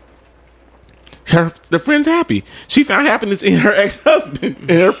mean, the friend's happy. She found happiness in her ex-husband,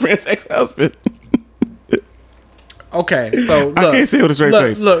 in her friend's ex-husband. Okay, so look, I can't say it with a straight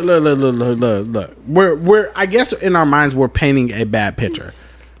face. Look. We're I guess in our minds we're painting a bad picture.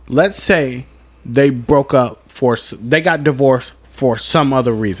 Let's say they broke up they got divorced for some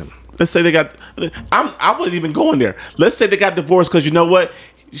other reason. Let's say they got. I wasn't even going there. Let's say they got divorced because you know what?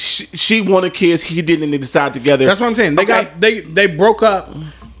 She wanted kids, he didn't, and they decided together. That's what I'm saying. They broke up.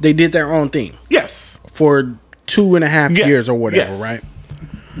 They did their own thing. Yes. For 2.5 years or whatever, yes. right?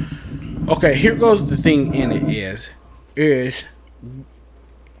 Okay, here goes the thing in it is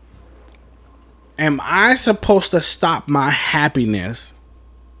am I supposed to stop my happiness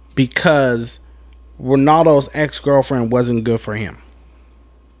because Ronaldo's ex-girlfriend wasn't good for him?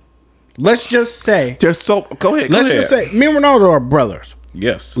 Let's just say Go ahead. Let's just say me and Ronaldo are brothers.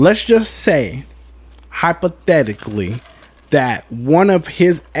 Yes. Let's just say hypothetically that one of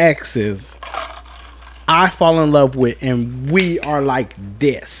his exes I fall in love with and we are like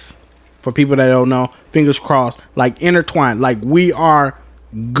this. For people that don't know, fingers crossed, like intertwined, like we are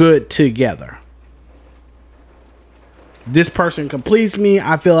good together. This person completes me.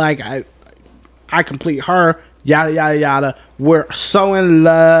 I feel like I complete her. Yada, yada, yada. We're so in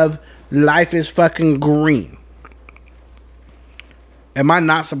love. Life is fucking green. Am I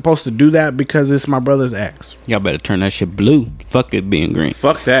not supposed to do that because it's my brother's ex? Y'all better turn that shit blue. Fuck it being green.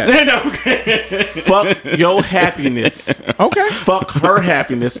 Fuck that. Fuck your happiness. Okay. Fuck her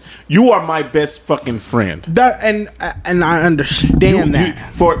happiness. You are my best fucking friend. And I understand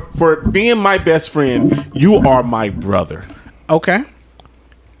that. For being my best friend, you are my brother. Okay.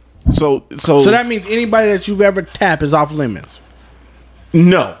 So that means anybody that you've ever tapped is off limits.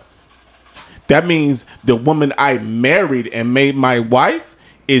 No. That means the woman I married and made my wife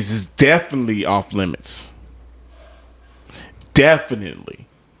is definitely off limits. Definitely.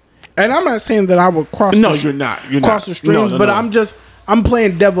 And I'm not saying that I would cross. No, you're not. You're cross not. the streams, but I'm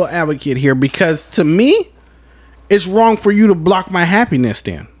playing devil advocate here because to me, it's wrong for you to block my happiness.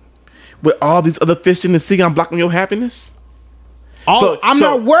 Then, with all these other fish in the sea, I'm blocking your happiness. I'm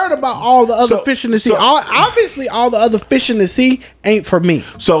not worried about all the other fish in the sea. Obviously, all the other fish in the sea ain't for me.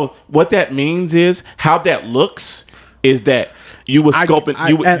 So what that means is how that looks is that you were scoping.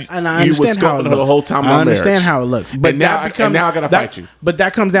 I understand how it looks the whole time. I understand how it looks, but now I gotta fight you. But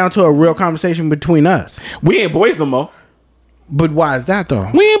that comes down to a real conversation between us. We ain't boys no more. But why is that though?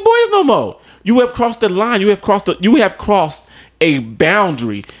 We ain't boys no more. You have crossed the line. You have crossed a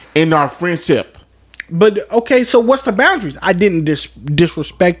boundary in our friendship. But okay, so what's the boundaries? I didn't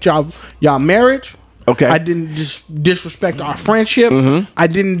disrespect y'all marriage. Okay. I didn't disrespect our friendship. Mm-hmm. I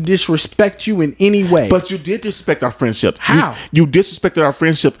didn't disrespect you in any way. But you did disrespect our friendship. How? You disrespected our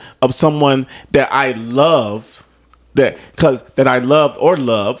friendship of someone that I loved, that I loved or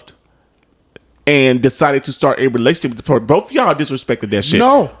loved, and decided to start a relationship. Both of y'all disrespected that shit.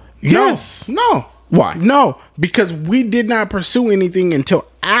 No. Yes. No. Why? No, because we did not pursue anything until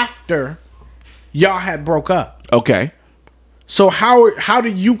after y'all had broke up. Okay. So how do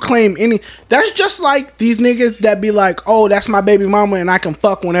you claim any? That's just like these niggas that be like, oh, that's my baby mama and I can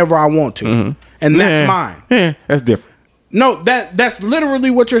fuck whenever I want to, and that's mine. Yeah, that's different. No, that's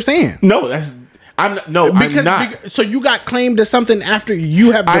literally what you're saying. No, I'm not. So you got claimed to something after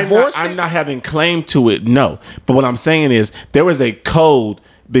you have divorced? I'm not having claim to it. No, but what I'm saying is there is a code.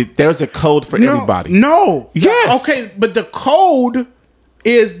 There's a code for everybody. No. Yes. Okay, but the code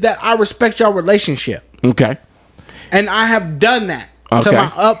is that I respect your relationship. Okay. And I have done that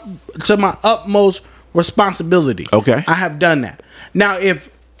to my utmost responsibility. Okay. I have done that. Now, if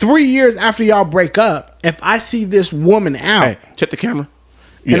 3 years after y'all break up, if I see this woman out, Hey, check the camera.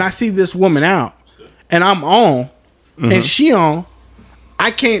 and I see this woman out, and I'm on, and she on,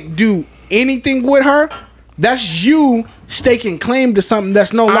 I can't do anything with her. That's you staking claim to something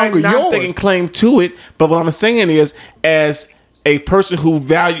that's no longer I'm not yours. taking claim to it, but what I'm saying is, as a person who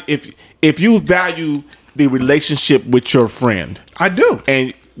value, if you value the relationship with your friend, I do,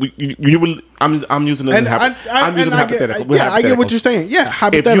 and you will. I'm using this. I'm using hypothetical. I get what you're saying. Yeah, If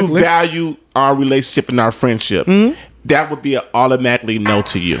hypothetically. you value our relationship and our friendship, that would be an automatically no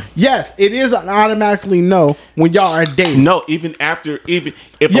to you. Yes, it is an automatically no when y'all are dating. No, even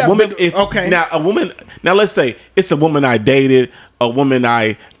if Yeah, a woman, but- if okay. now let's say it's a woman I dated, a woman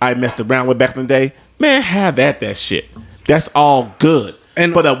I messed around with back in the day. Man, have at that shit. That's all good.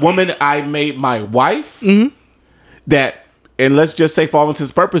 But a woman I made my wife, that, and let's just say for all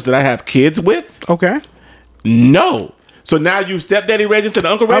intents and purposes that I have kids with, Okay. no. So now you stepdaddy Reggie to the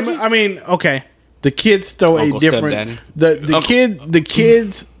Uncle Reggie? I mean, okay. The kids throw Uncle a different stepdaddy. the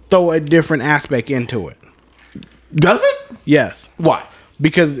kids throw a different aspect into it. Does it? Yes. Why?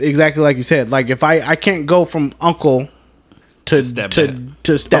 Because exactly like you said, like if I can't go from uncle to stepdad.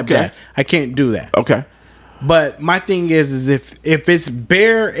 to stepdad. Okay. I can't do that. Okay. But my thing is if it's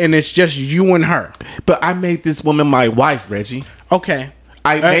bare and it's just you and her. But I made this woman my wife, Reggie. Okay.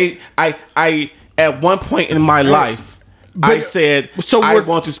 I at one point in my life, I said, so I we're-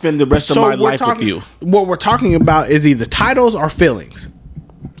 want to spend the rest of my life with you. What we're talking about is either titles or feelings.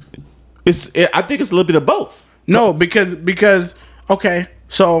 I think it's a little bit of both. No, because okay,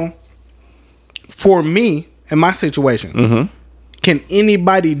 so for me in my situation, can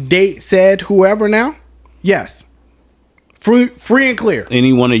anybody date said whoever now? Yes, free and clear.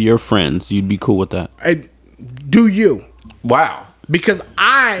 Any one of your friends, you'd be cool with that. Do you? Wow. Because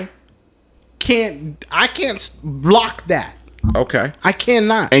I can't block that. Okay. I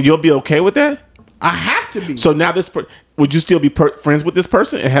cannot. And you'll be okay with that? I have to be. So now would you still be friends with this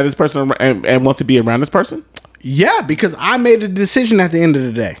person and have this person and want to be around this person? Yeah, because I made a decision at the end of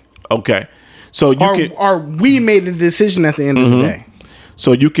the day. Okay. So you Or we made a decision at the end of the day.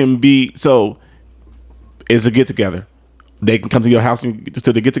 So you can be, so it's a get together. They can come to your house and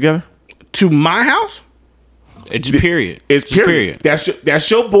to the get together? To my house? It's period. It's Just period. That's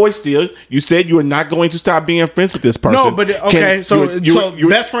your boy still. You said you are not going to stop being friends with this person. No, but okay, so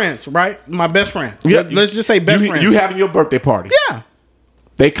best friends, right? My best friend. Yeah, Let's just say best friend. You having your birthday party. Yeah.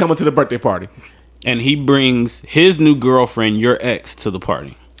 They coming to the birthday party. And he brings his new girlfriend, your ex, to the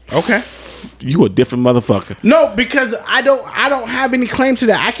party. Okay. You a different motherfucker. No, because I don't have any claim to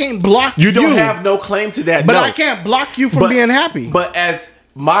that. I can't block you. You don't have no claim to that. But no. I can't block you from being happy. But as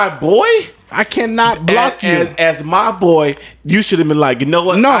my boy, I cannot block you. As my boy, you should have been like, you know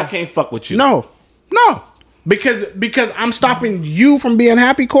what? No. I can't fuck with you. No. Because I'm stopping you from being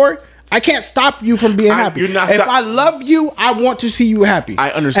happy, Corey. I can't stop you from being happy. You're not if I love you, I want to see you happy.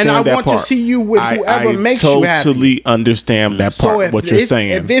 I understand that part. And I want to see you with whoever makes you happy. I totally understand that part, So what you're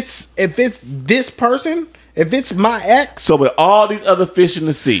saying. If it's this person, if it's my ex. So with all these other fish in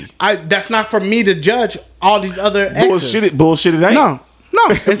the sea. That's not for me to judge all these other exes. Bullshit it ain't. No,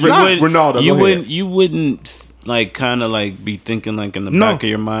 it's not. Ronaldo, You wouldn't like kind of like be thinking like in the back of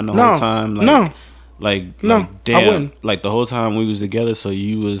your mind the whole time. Like, damn, I wouldn't. Like the whole time we was together, so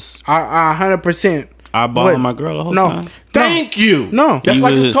you was I 100%. eyeballing my girl the whole time. Thank you. No, that's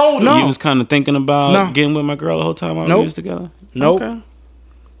what I just told you. You was kind of thinking about getting with my girl the whole time while we was together. Nope. Okay.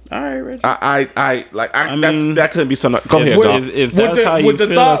 All right, Reggie. That couldn't be something. Go ahead, dog. If that's how you feel,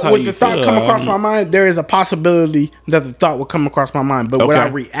 that's how you feel. Would the thought come across my mind? There is a possibility that the thought would come across my mind, but would I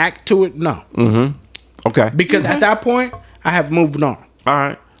react to it? No. Mm-hmm. Okay. Because at that point, I have moved on. All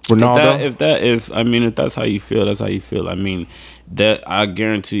right. Ronaldo. If that's how you feel, that's how you feel. I mean, that I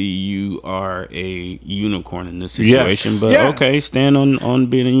guarantee you are a unicorn in this situation. Yes. But okay, stand on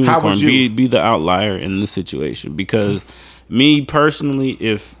being a unicorn. How would you? Be the outlier in this situation. Because me personally,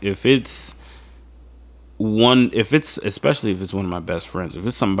 if it's especially if it's one of my best friends, if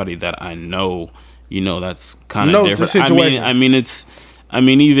it's somebody that I know, that's kind of different. The situation. I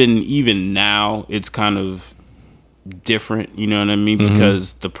mean, even now, it's kind of different, you know what I mean?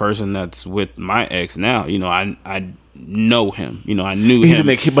 Because the person that's with my ex now, I know him. I knew him.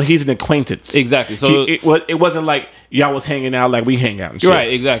 But he's an acquaintance. Exactly. So it wasn't like y'all was hanging out like we hang out and shit.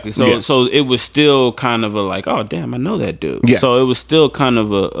 Right, exactly. So it was still kind of a like, oh damn, I know that dude. Yes. So it was still kind of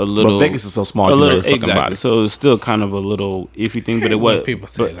a little. But Vegas is so small, you never fucking body. So it was still kind of a little iffy thing, but it was. People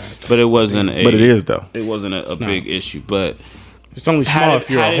say that. But it wasn't. But it is though. It wasn't a big issue, but. It's only small if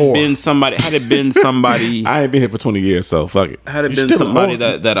you're a whore. Had it been somebody, I ain't been here for 20 years, so fuck it. Had it been somebody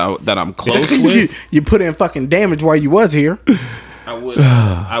that I'm close with, you put in fucking damage while you was here.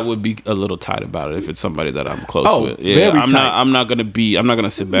 I would be a little tight about it if it's somebody that I'm close with. Yeah, I'm not gonna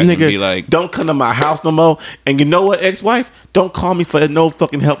sit back and be like, don't come to my house no more. And you know what, ex-wife, don't call me for no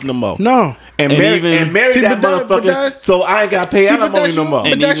fucking help no more. No, and marry that motherfucker. So I ain't gotta pay alimony no more.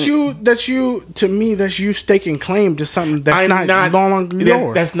 But that's you. To me, that's you staking claim to something that's not no longer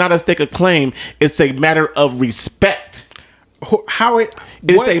yours. That's not a stake of claim. It's a matter of respect.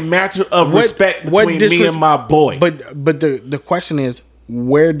 It's a matter of respect between me and my boy. But the question is,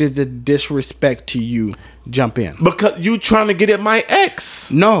 where did the disrespect to you jump in? Because you trying to get at my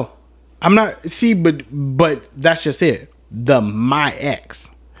ex. No, I'm not. See, but that's just it. My ex.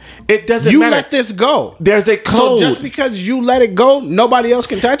 It doesn't you matter. Let this go. There's a code. So just because you let it go, nobody else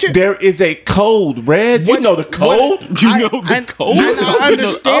can touch it? There is a code, Red. You know the code. I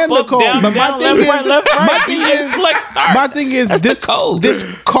understand the code. But my thing is this code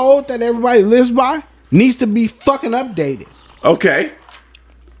that everybody lives by needs to be fucking updated. Okay.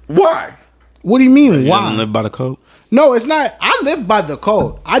 Why? What do you mean, why? You don't live by the code? No, it's not. I live by the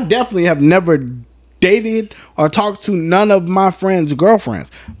code. I definitely have never dated or talked to none of my friends'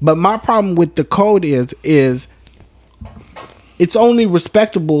 girlfriends. But my problem with the code is it's only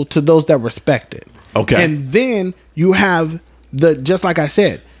respectable to those that respect it. Okay. And then you have just like I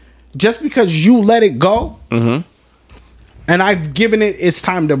said, just because you let it go, and I've given it its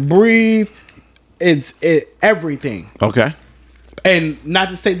time to breathe, it's everything. Okay. And not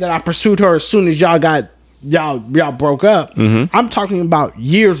to say that I pursued her as soon as y'all broke up. I'm talking about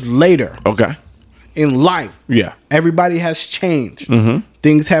years later. Okay. In life, yeah, everybody has changed.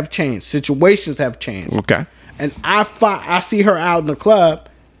 Things have changed. Situations have changed. Okay, and I see her out in the club,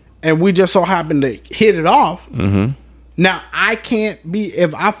 and we just so happen to hit it off. Now I can't be,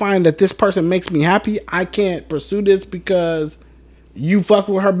 if I find that this person makes me happy, I can't pursue this because you fucked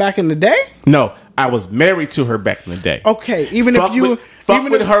with her back in the day. No, I was married to her back in the day. Okay, even if you fuck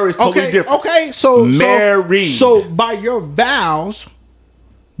with her is totally different. Okay, so married. So by your vows,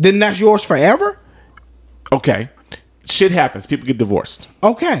 then that's yours forever. Okay. Shit happens. People get divorced.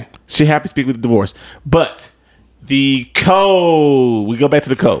 Okay. Shit happens. People get divorced. But the code. We go back to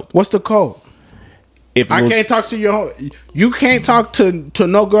the code. What's the code? I can't talk to you can't talk to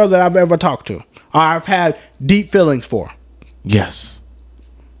no girl that I've ever talked to. Or I've had deep feelings for. Yes.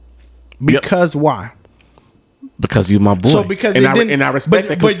 Because why? Because you my boy. So because I respect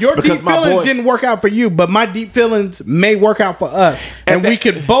that. But your deep feelings didn't work out for you, but my deep feelings may work out for us. And we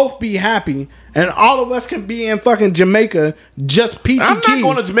could both be happy. And all of us can be in fucking Jamaica just peachy keen. I'm not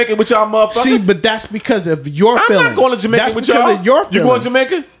going to Jamaica with y'all motherfuckers. See, but that's because of your feelings. I'm not going to Jamaica with y'all. Of your feelings. You going to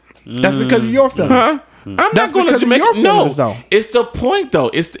Jamaica? That's because of your feelings. Huh? I'm not going to Jamaica. Feelings, no, it's the point though.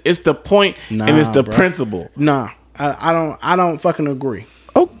 It's the point, and it's the principle. Nah, I don't fucking agree.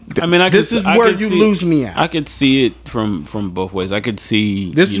 Oh, I mean, this is where you lose me at. I could see it from both ways. I could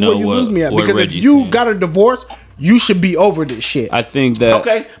see this is where you lose me at, because if you got a divorce, you should be over this shit. I think that.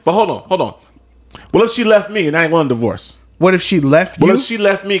 Okay, but hold on. What if she left me and I didn't want a divorce? What if she left you? What if she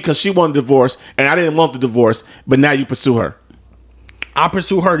left me because she wanted a divorce and I didn't want the divorce, but now you pursue her? I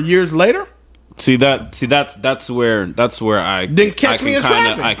pursue her years later. That's where I then catch me in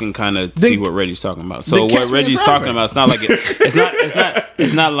traffic. I can kind of see what Reggie's talking about. So what Reggie's talking about, it's not like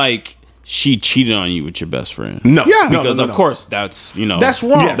it's not like she cheated on you with your best friend. No, because of course that's that's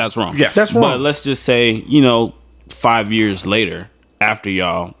wrong. Yes. That's wrong. Yes, that's wrong. But let's just say 5 years later, after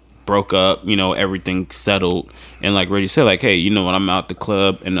y'all broke up, everything settled, and like Reggie said, like, hey, when I'm out the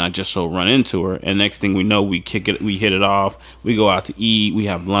club and I just so run into her, and next thing we know, we hit it off, we go out to eat, we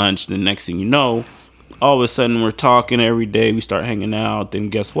have lunch, the next thing you know, all of a sudden we're talking every day, we start hanging out, then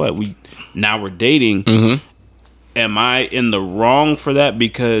guess what? Now we're dating. Am I in the wrong for that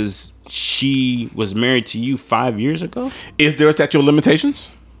because she was married to you 5 years ago? Is there a statute of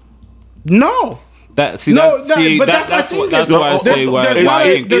limitations? No. That's why I say there's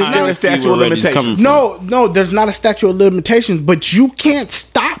not a statute of limitations. No, there's not a statute of limitations, but you can't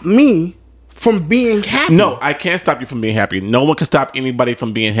stop me from being happy. No, I can't stop you from being happy. No one can stop anybody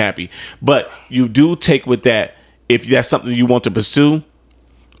from being happy. But you do take with that, if that's something you want to pursue,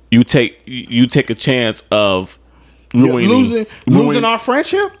 you take a chance of losing our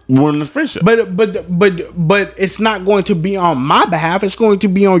friendship, ruining the friendship. But it's not going to be on my behalf. It's going to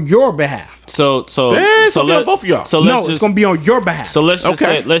be on your behalf. So both of y'all. So it's going to be on your behalf. So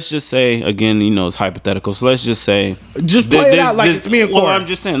let's just say again, it's hypothetical. So let's just say, play it out like it's me and Corey. Well, I'm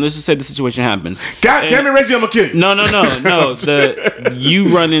just saying, let's just say the situation happens. God damn it, Reggie, I'm a kid. No.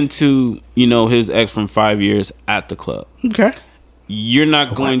 You run into his ex from 5 years at the club. Okay. you're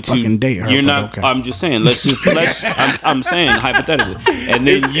not going to date her, you're not okay. I'm just saying I'm saying hypothetically, and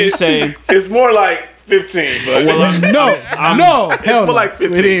then you say it's more like 15, but no, hell it's no. more like 15.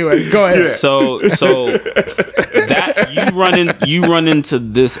 But anyways, go ahead. Yeah. so that you run into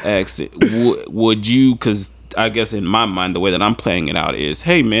this exit. Would you? Because I guess in my mind, the way that I'm playing it out is,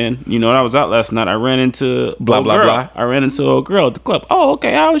 hey man, you know, I was out last night. I ran into blah old blah girl. blah. I ran into a girl at the club. Oh,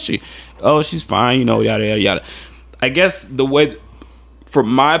 okay. How is she? Oh, she's fine. You know, yada yada yada. I guess the way, from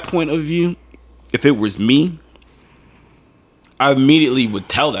my point of view, if it was me, I immediately would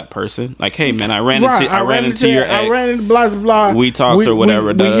tell that person, like, "Hey, man, I ran into your ex. I ran into blah blah blah. We talked or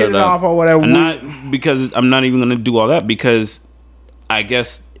whatever. We hit it off or whatever. I'm not even gonna do all that because I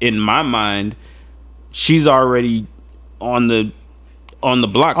guess in my mind, she's already on the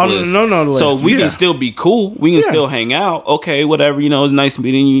block list. No list. So we can still be cool. We can still hang out. Okay, whatever. You know, it's nice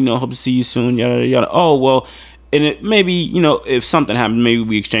meeting you. You know, hope to see you soon. Yada yada. Oh well, and it maybe, you know, if something happened, maybe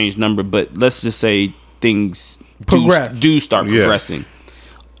we exchange number. But let's just say things do start progressing.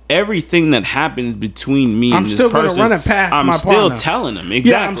 Everything that happens between me and this person, I'm still run it past I'm my still partner. telling him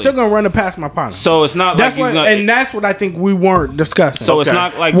exactly. Yeah, I'm still gonna run it past my partner. So it's not that's like and that's what I think we weren't discussing. So it's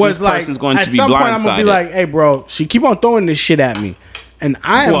not like this person's going to be blindsided. At some point, I'm gonna be like, "Hey, bro, she keep on throwing this shit at me." And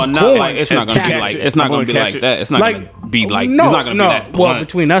I am it's not gonna be like that. It's not gonna be like it's not gonna be like it's not gonna be that blunt. Well,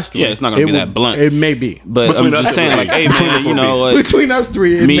 between us three, it's not gonna be that blunt. It may be, but I'm just saying, like, hey man, you know, like, between us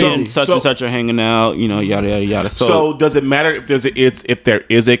three, me and such and such are hanging out, you know, yada yada yada. So does it matter if there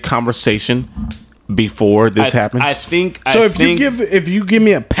is a conversation before this happens? I think. If you give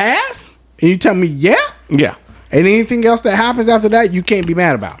me a pass and you tell me yeah, and anything else that happens after that, you can't be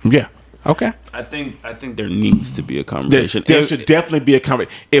mad about. Yeah. Okay. I think there needs to be a conversation. There should definitely be a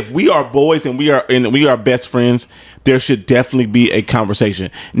conversation. If we are boys and we are best friends, there should definitely be a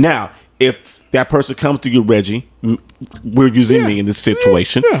conversation. Now, if that person comes to you, Reggie, we're using me in this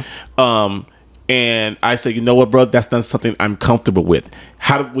situation, and I say, you know what, bro, that's not something I'm comfortable with.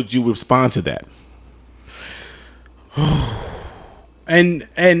 How would you respond to that?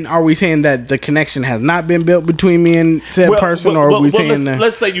 And are we saying that the connection has not been built between me and said person, or are we saying that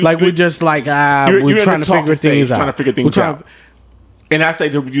let's say we're just like we're trying to figure things out? Trying to figure things out. And I say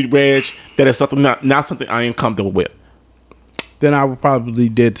to you, Reg, that is something not something I am comfortable with. Then I would probably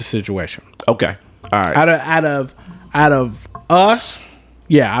did the situation. Okay, all right. Out of us,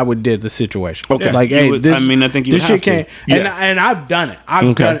 yeah, I would did the situation. Okay, like hey, I think you this shit can't. And I've done it.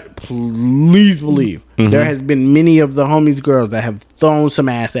 I've done it. Please believe. There has been many of the homies girls that have thrown some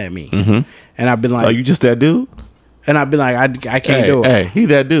ass at me, and I've been like, "Are you just that dude?" And I've been like, I can't do it. Hey, he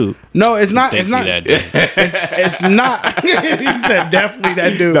that dude. No, it's not. It's not. It's not. He said definitely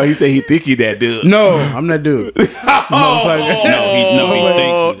that dude. No, he said he think he that dude. No, I'm that dude. No, he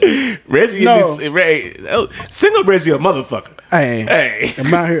think Reggie. Single Reggie a motherfucker. Hey,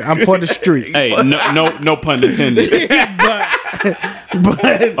 I'm out here. I'm for the streets. Hey, no pun intended.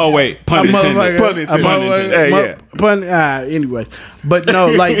 but oh wait, pun intended. Anyways, but no,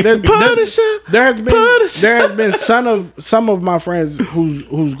 like there has been some of my friends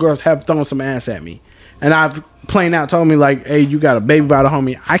whose girls have thrown some ass at me, and I've plain out told me like, "Hey, you got a baby by the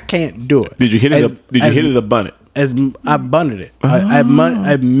homie. I can't do it." Did you hit it? Did you hit it or bun it? As I bunted it a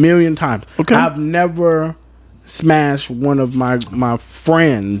million times. Okay, I've never smashed one of my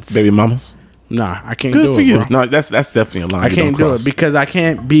friends' baby mamas. Nah, I can't do it. Good for you. Bro. No, that's definitely a line. I can't do it because I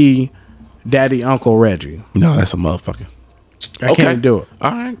can't be Daddy Uncle Reggie. No, that's a motherfucker. I can't do it.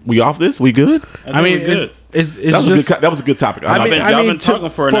 All right, we off this? We good? I mean, that was a good topic. Y'all been talking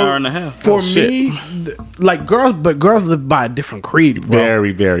for an hour and a half. For me, like girls live by a different creed, bro.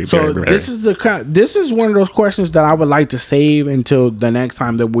 Very, very, so very. This is one of those questions that I would like to save until the next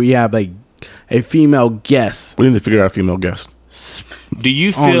time that we have a female guest. We need to figure out a female guest. Do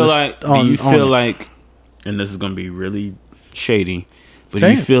you feel like, and this is gonna be really shady, but do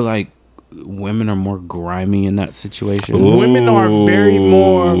you feel like women are more grimy in that situation? Ooh. Women are very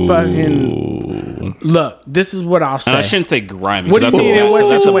more fucking. Look, this is what I'll say. And I shouldn't say grimy. What do you mean? In what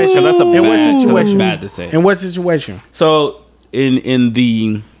situation? That's bad to say. In what situation? So in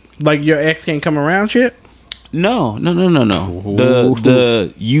the like your ex can't come around shit. No.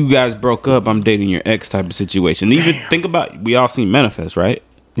 The you guys broke up, I'm dating your ex type of situation. Even think about, we all seen Manifest, right?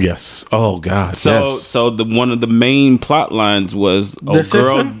 Yes. Oh God. So the one of the main plot lines was the girl.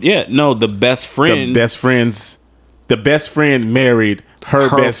 Sister? Yeah. No, the best friend. The best friend married her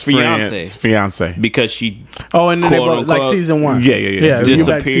best friend's fiance because she. Oh, and then they both, like season 1. Yeah.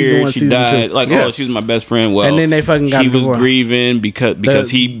 Disappeared. She died. 2. Like, yes. She was my best friend. Well, and then they fucking got. He was grieving because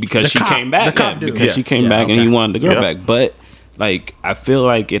she came back. Because she came back and he wanted the girl back. But like I feel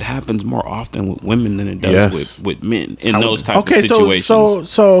like it happens more often with women than it does with men in those type of situations.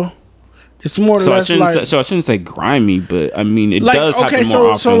 So it's more or less like. So I shouldn't say grimy, but I mean it does happen more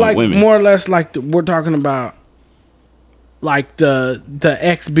often so like with women. More or less like we're talking about. Like the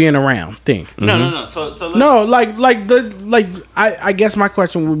ex being around thing. No. I guess my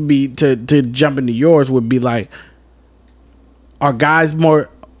question would be to jump into yours would be like, are guys more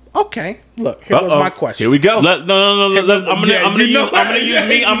okay? Look, here was my question. Here we go. I'm gonna use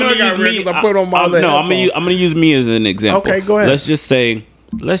me. I'm gonna use me as an example. Okay, go ahead. Let's just say,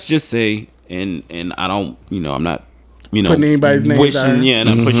 and I don't, I'm not, putting anybody's name wishing,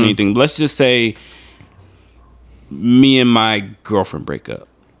 not pushing anything. But let's just say. Me and my girlfriend break up.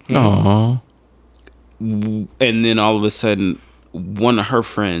 Aww. And then all of a sudden, one of her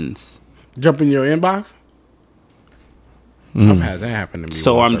friends jump in your inbox. I've had that happen to me.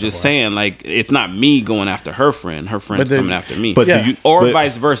 So I'm just saying, like, it's not me going after her friend. Her friend's coming after me. But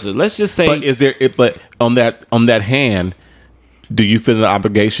vice versa. Let's just say. But is there? But on that hand, do you feel the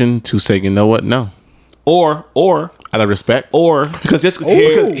obligation to say, you know what? No. Or out of respect, or because just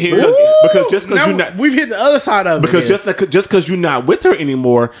because you're not, we've hit the other side of it. Because just because you're not with her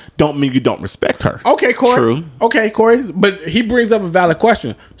anymore, don't mean you don't respect her. Okay, Corey. True. Okay, Corey. But he brings up a valid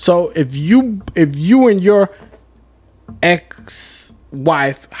question. So if you and your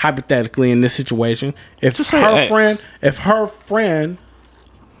ex-wife, hypothetically in this situation, if her friend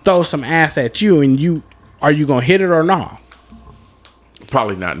throws some ass at you, and are you gonna hit it or not?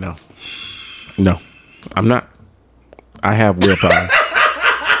 Probably not. No, I'm not. I have willpower.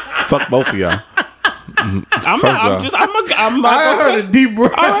 Fuck both of y'all. I heard a deep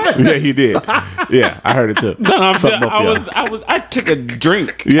breath. Right. Yeah, he did. Yeah, I heard it too. No, I took a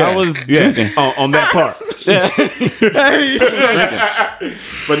drink. Yeah, I was drinking on that part.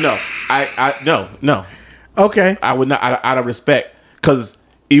 But no, no. Okay, I would not out of respect, because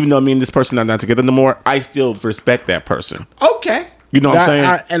even though me and this person are not together no more, I still respect that person. Okay. You know what I'm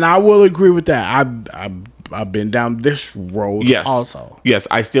saying? And I will agree with that. I've been down this road also. Yes,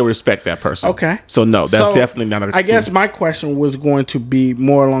 I still respect that person. Okay. So no, that's definitely not a... I guess my question was going to be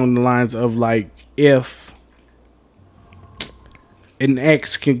more along the lines of like, if an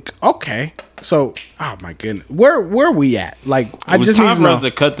ex can... Okay. So, oh my goodness. Where we at? Like, I just need for us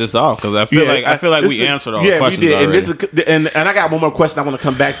to cut this off, because I feel like we answered all the questions already. And I got one more question I want to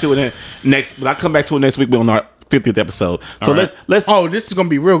come back to, but I'll come back to it next week on our 50th episode. So let's. Oh, this is gonna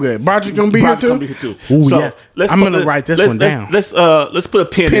be real good. Broderick's gonna be here too. Ooh, so yeah. I'm gonna write this one down. Let's put a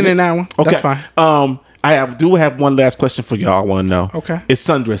pin in that one. Okay, that's fine. I do have one last question for y'all. I want to know. Okay, it's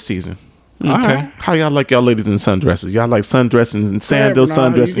sundress season. Okay. Right. How y'all like y'all ladies in sundresses? Y'all like sundressing in sandals,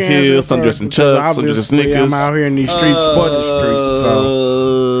 sundressing heels, sundressing chucks, sundressing sneakers? I'm out here in these streets for the streets.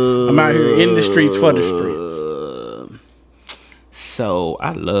 So I'm out here in the streets for the streets. So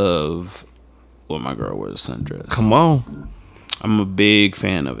I love when my girl wears a sundress. Come on. I'm a big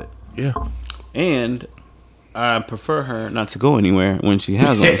fan of it. Yeah. And I prefer her not to go anywhere when she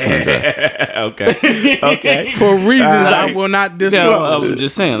has on a sundress. Okay. For reasons I will not disclose. I'm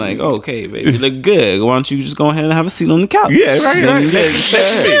just saying, like, okay, baby, you look good. Why don't you just go ahead and have a seat on the couch? Yeah, right. You know what I'm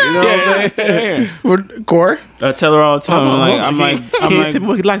saying? Stay here. Corey? I tell her all the time. I'm like,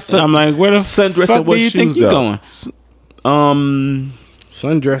 where the sundress fuck and what do you shoes think you going?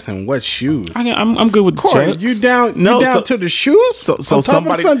 Sundress and what shoes? I'm good with Corey, the you down to the shoes? So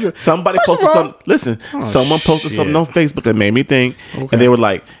somebody posted something. Listen, someone posted something on Facebook that made me think, and they were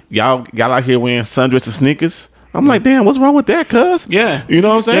like, "Y'all out here wearing sundress and sneakers." I'm like, damn, what's wrong with that, cuz? Yeah. You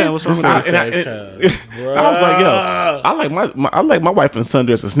know what I'm saying? Yeah, what's wrong with that? I was like, yo, I like my wife in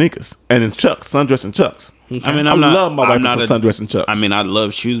sundress and sneakers and in chucks, sundress and chucks. I mean, I love my wife in sundress and chucks. I mean, I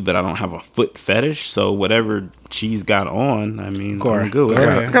love shoes, but I don't have a foot fetish. So whatever she's got on, I mean, I'm good with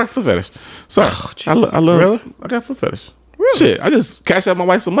I got a foot fetish. Sorry, I love. Really? I got a foot fetish. Really? Shit, I just cashed out my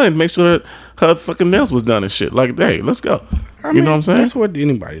wife some money to make sure her fucking nails was done and shit. Like, hey, let's go. You know what I'm saying? That's what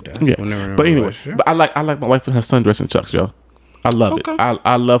anybody does. Yeah. But anyway, but I like my wife in her sundress and chucks, yo. I love it.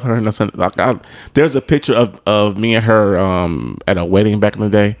 I love her in the sun. There's a picture of me and her at a wedding back in the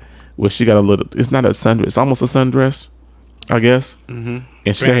day where she got a little. It's not a sundress. It's almost a sundress, I guess. Mm-hmm.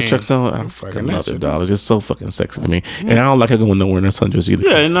 And she got her chucks on. I fucking love it, dog. It's just so fucking sexy to me. And I don't like her going nowhere in her sundress either.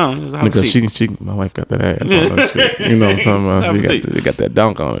 Yeah, no. Because she, my wife got that ass on her shit. You know what I'm talking about? She got that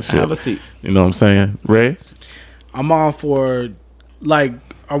dunk on and shit. Have a seat. You know what I'm saying? Ray? I'm all for, like,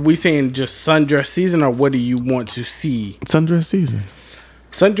 are we saying just sundress season, or what do you want to see? Sundress season.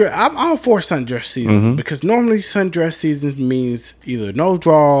 Sundress. I'm all for sundress season because normally sundress season means either no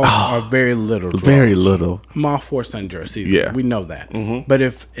draws or very little draws. Very little. I'm all for sundress season. Yeah. We know that. But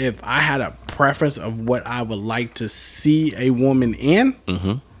if I had a preference of what I would like to see a woman in,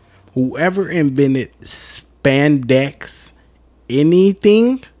 whoever invented spandex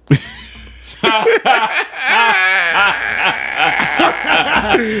anything.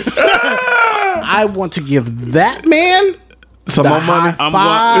 I want to give that man some more money. I'm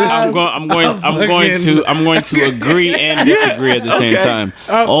going to agree and disagree at the same time.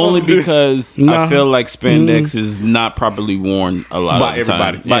 Only because I feel like spandex is not properly worn a lot by of the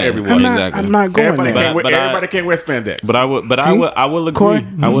everybody. time. By everyone. I'm not going everybody there. Everybody can't wear spandex. But I will agree. Corey,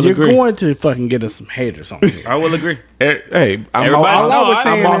 I will you're agree. going to fucking get us some haters on here. I will agree. Hey,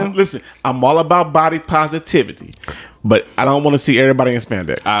 Listen, I'm all about body positivity, but I don't want to see everybody in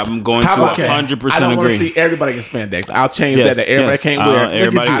spandex. I'm going to 100% I don't want to agree. see everybody in spandex. I'll change that everybody can't wear.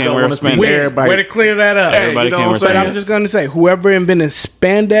 Everybody can't wear spandex. Way to clear that up. Everybody can't wear But I'm spandex. just going to say, whoever invented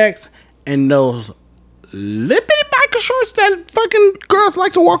spandex and those lippity biker shorts that fucking girls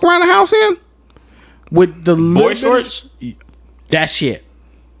like to walk around the house in, with the Boy shorts? that shit.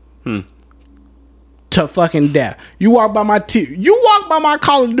 To fucking death. You walk by my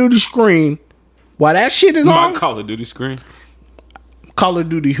Call of Duty screen while that shit is My on. Call of Duty screen. Call of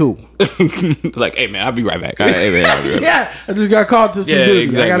Duty who? Like, hey man, I'll be right back. All right, hey man, I'll be right back. Yeah, I just got called to some duty.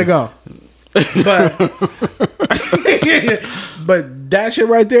 exactly. I gotta go. But that shit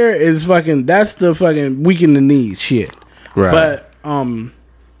right there is fucking. That's the fucking weaken the knees shit. Right. But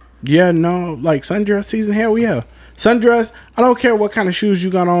yeah, no, like sundress season. Hell yeah, sundress. I don't care what kind of shoes you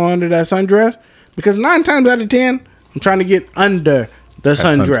got on under that sundress because 9 times out of 10, I'm trying to get under the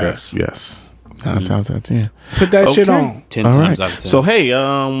sundress. Yes. 9 times out of 10. Put that shit on. 10 All times right. out of 10. So hey,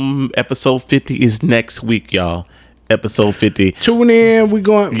 episode 50 is next week, y'all. Episode 50. Tune in. We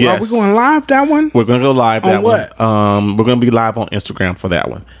going. Yes. Are we going live that one? We're gonna go live On that what? one. We're gonna be live on Instagram for that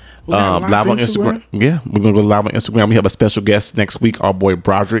one. got live on Instagram? Instagram. Yeah, we're gonna go live on Instagram. We have a special guest next week. Our boy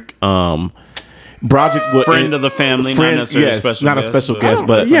Broderick. Broderick will Friend of the family, not necessarily special not guest, a special but- guest,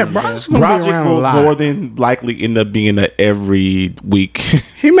 but Yeah, Broderick's gonna be Broderick around will a lot. more than likely end up being a every week.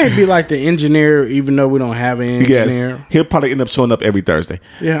 He may be like the engineer, even though we don't have an engineer. Yes, he'll probably end up showing up every Thursday.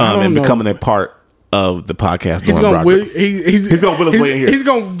 Yeah, I don't and know. becoming a part of the podcast. He's doing gonna Broderick. he's gonna will his way in here. He's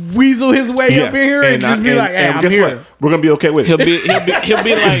gonna weasel his way up in here and just be like, "Hey, I'm guess here." what? We're gonna be okay with He'll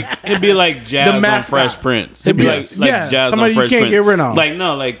it. be like Jazz on mascot. Fresh Prince. He'll be like Jazz somebody on Fresh you can't Prince. get rid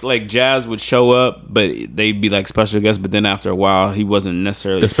of. Like Jazz would show up, but they'd be like special guests. But then after a while, he wasn't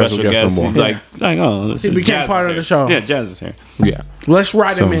necessarily a special guest. no more. He's like oh, this He is became Jazz part is of the here. show. Yeah, Jazz is here. Yeah. Let's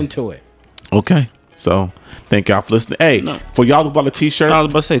ride So- him into it. Okay. So thank y'all for listening. Hey, for y'all who bought a t-shirt. I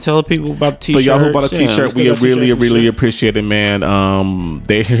was about to say, tell the people about the For t-shirts. y'all who bought a t-shirt, we still got really, t-shirts. really appreciate it, man.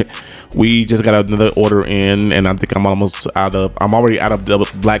 We just got another order in, and I think I'm already out of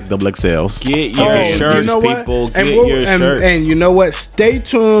black double XLs. Get your shirts, people. Get your shirts. And you know what? Stay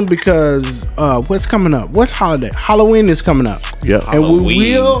tuned because what's coming up? What holiday? Halloween is coming up. Yep. And we Halloween,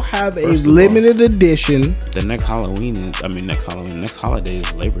 will have a first of all. limited edition. The next holiday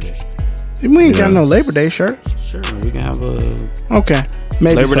is Labor Day. We ain't got no Labor Day shirts. Sure, we can have a Okay.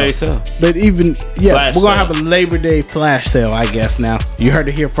 Maybe Labor so. Day sale. But even Flash we're gonna sale. have a Labor Day flash sale, I guess. Now you heard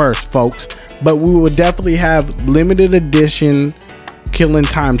it here first, folks. But we will definitely have limited edition Killing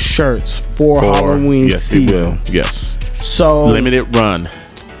Time shirts for Halloween yes, season. it will. Yes. So Limited run.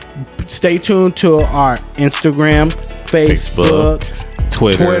 stay tuned to our Instagram, Facebook,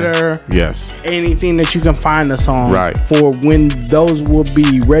 Twitter. Yes. anything that you can find us on. Right. For when those will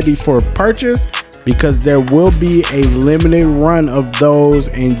be ready for purchase. Because there will be a limited run of those,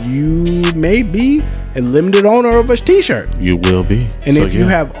 and you may be a limited owner of a t-shirt. You will be. And if you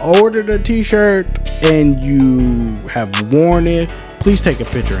have ordered a t-shirt and you have worn it, please take a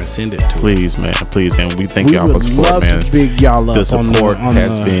picture and send it to us. please, man, please, and we thank We y'all for would support, love man. to big y'all up The support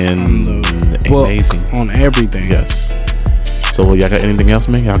has been book, amazing. on everything. Yes. So y'all got anything else,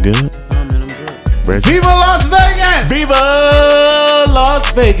 man? Y'all good? Oh, man, I'm good. Reggie? Viva Las Vegas! Viva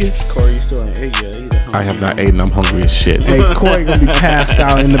Las Vegas! Corey, you still ain't ate yet either. I have not eaten. I'm hungry as shit. Hey, Corey gonna be passed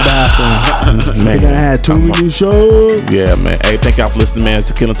out in the bathroom. Man, We done had too many shows. yeah, man. Hey, thank y'all for listening, man. It's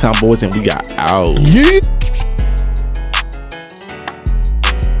the Killing Time Boys, and we got out. Yeah.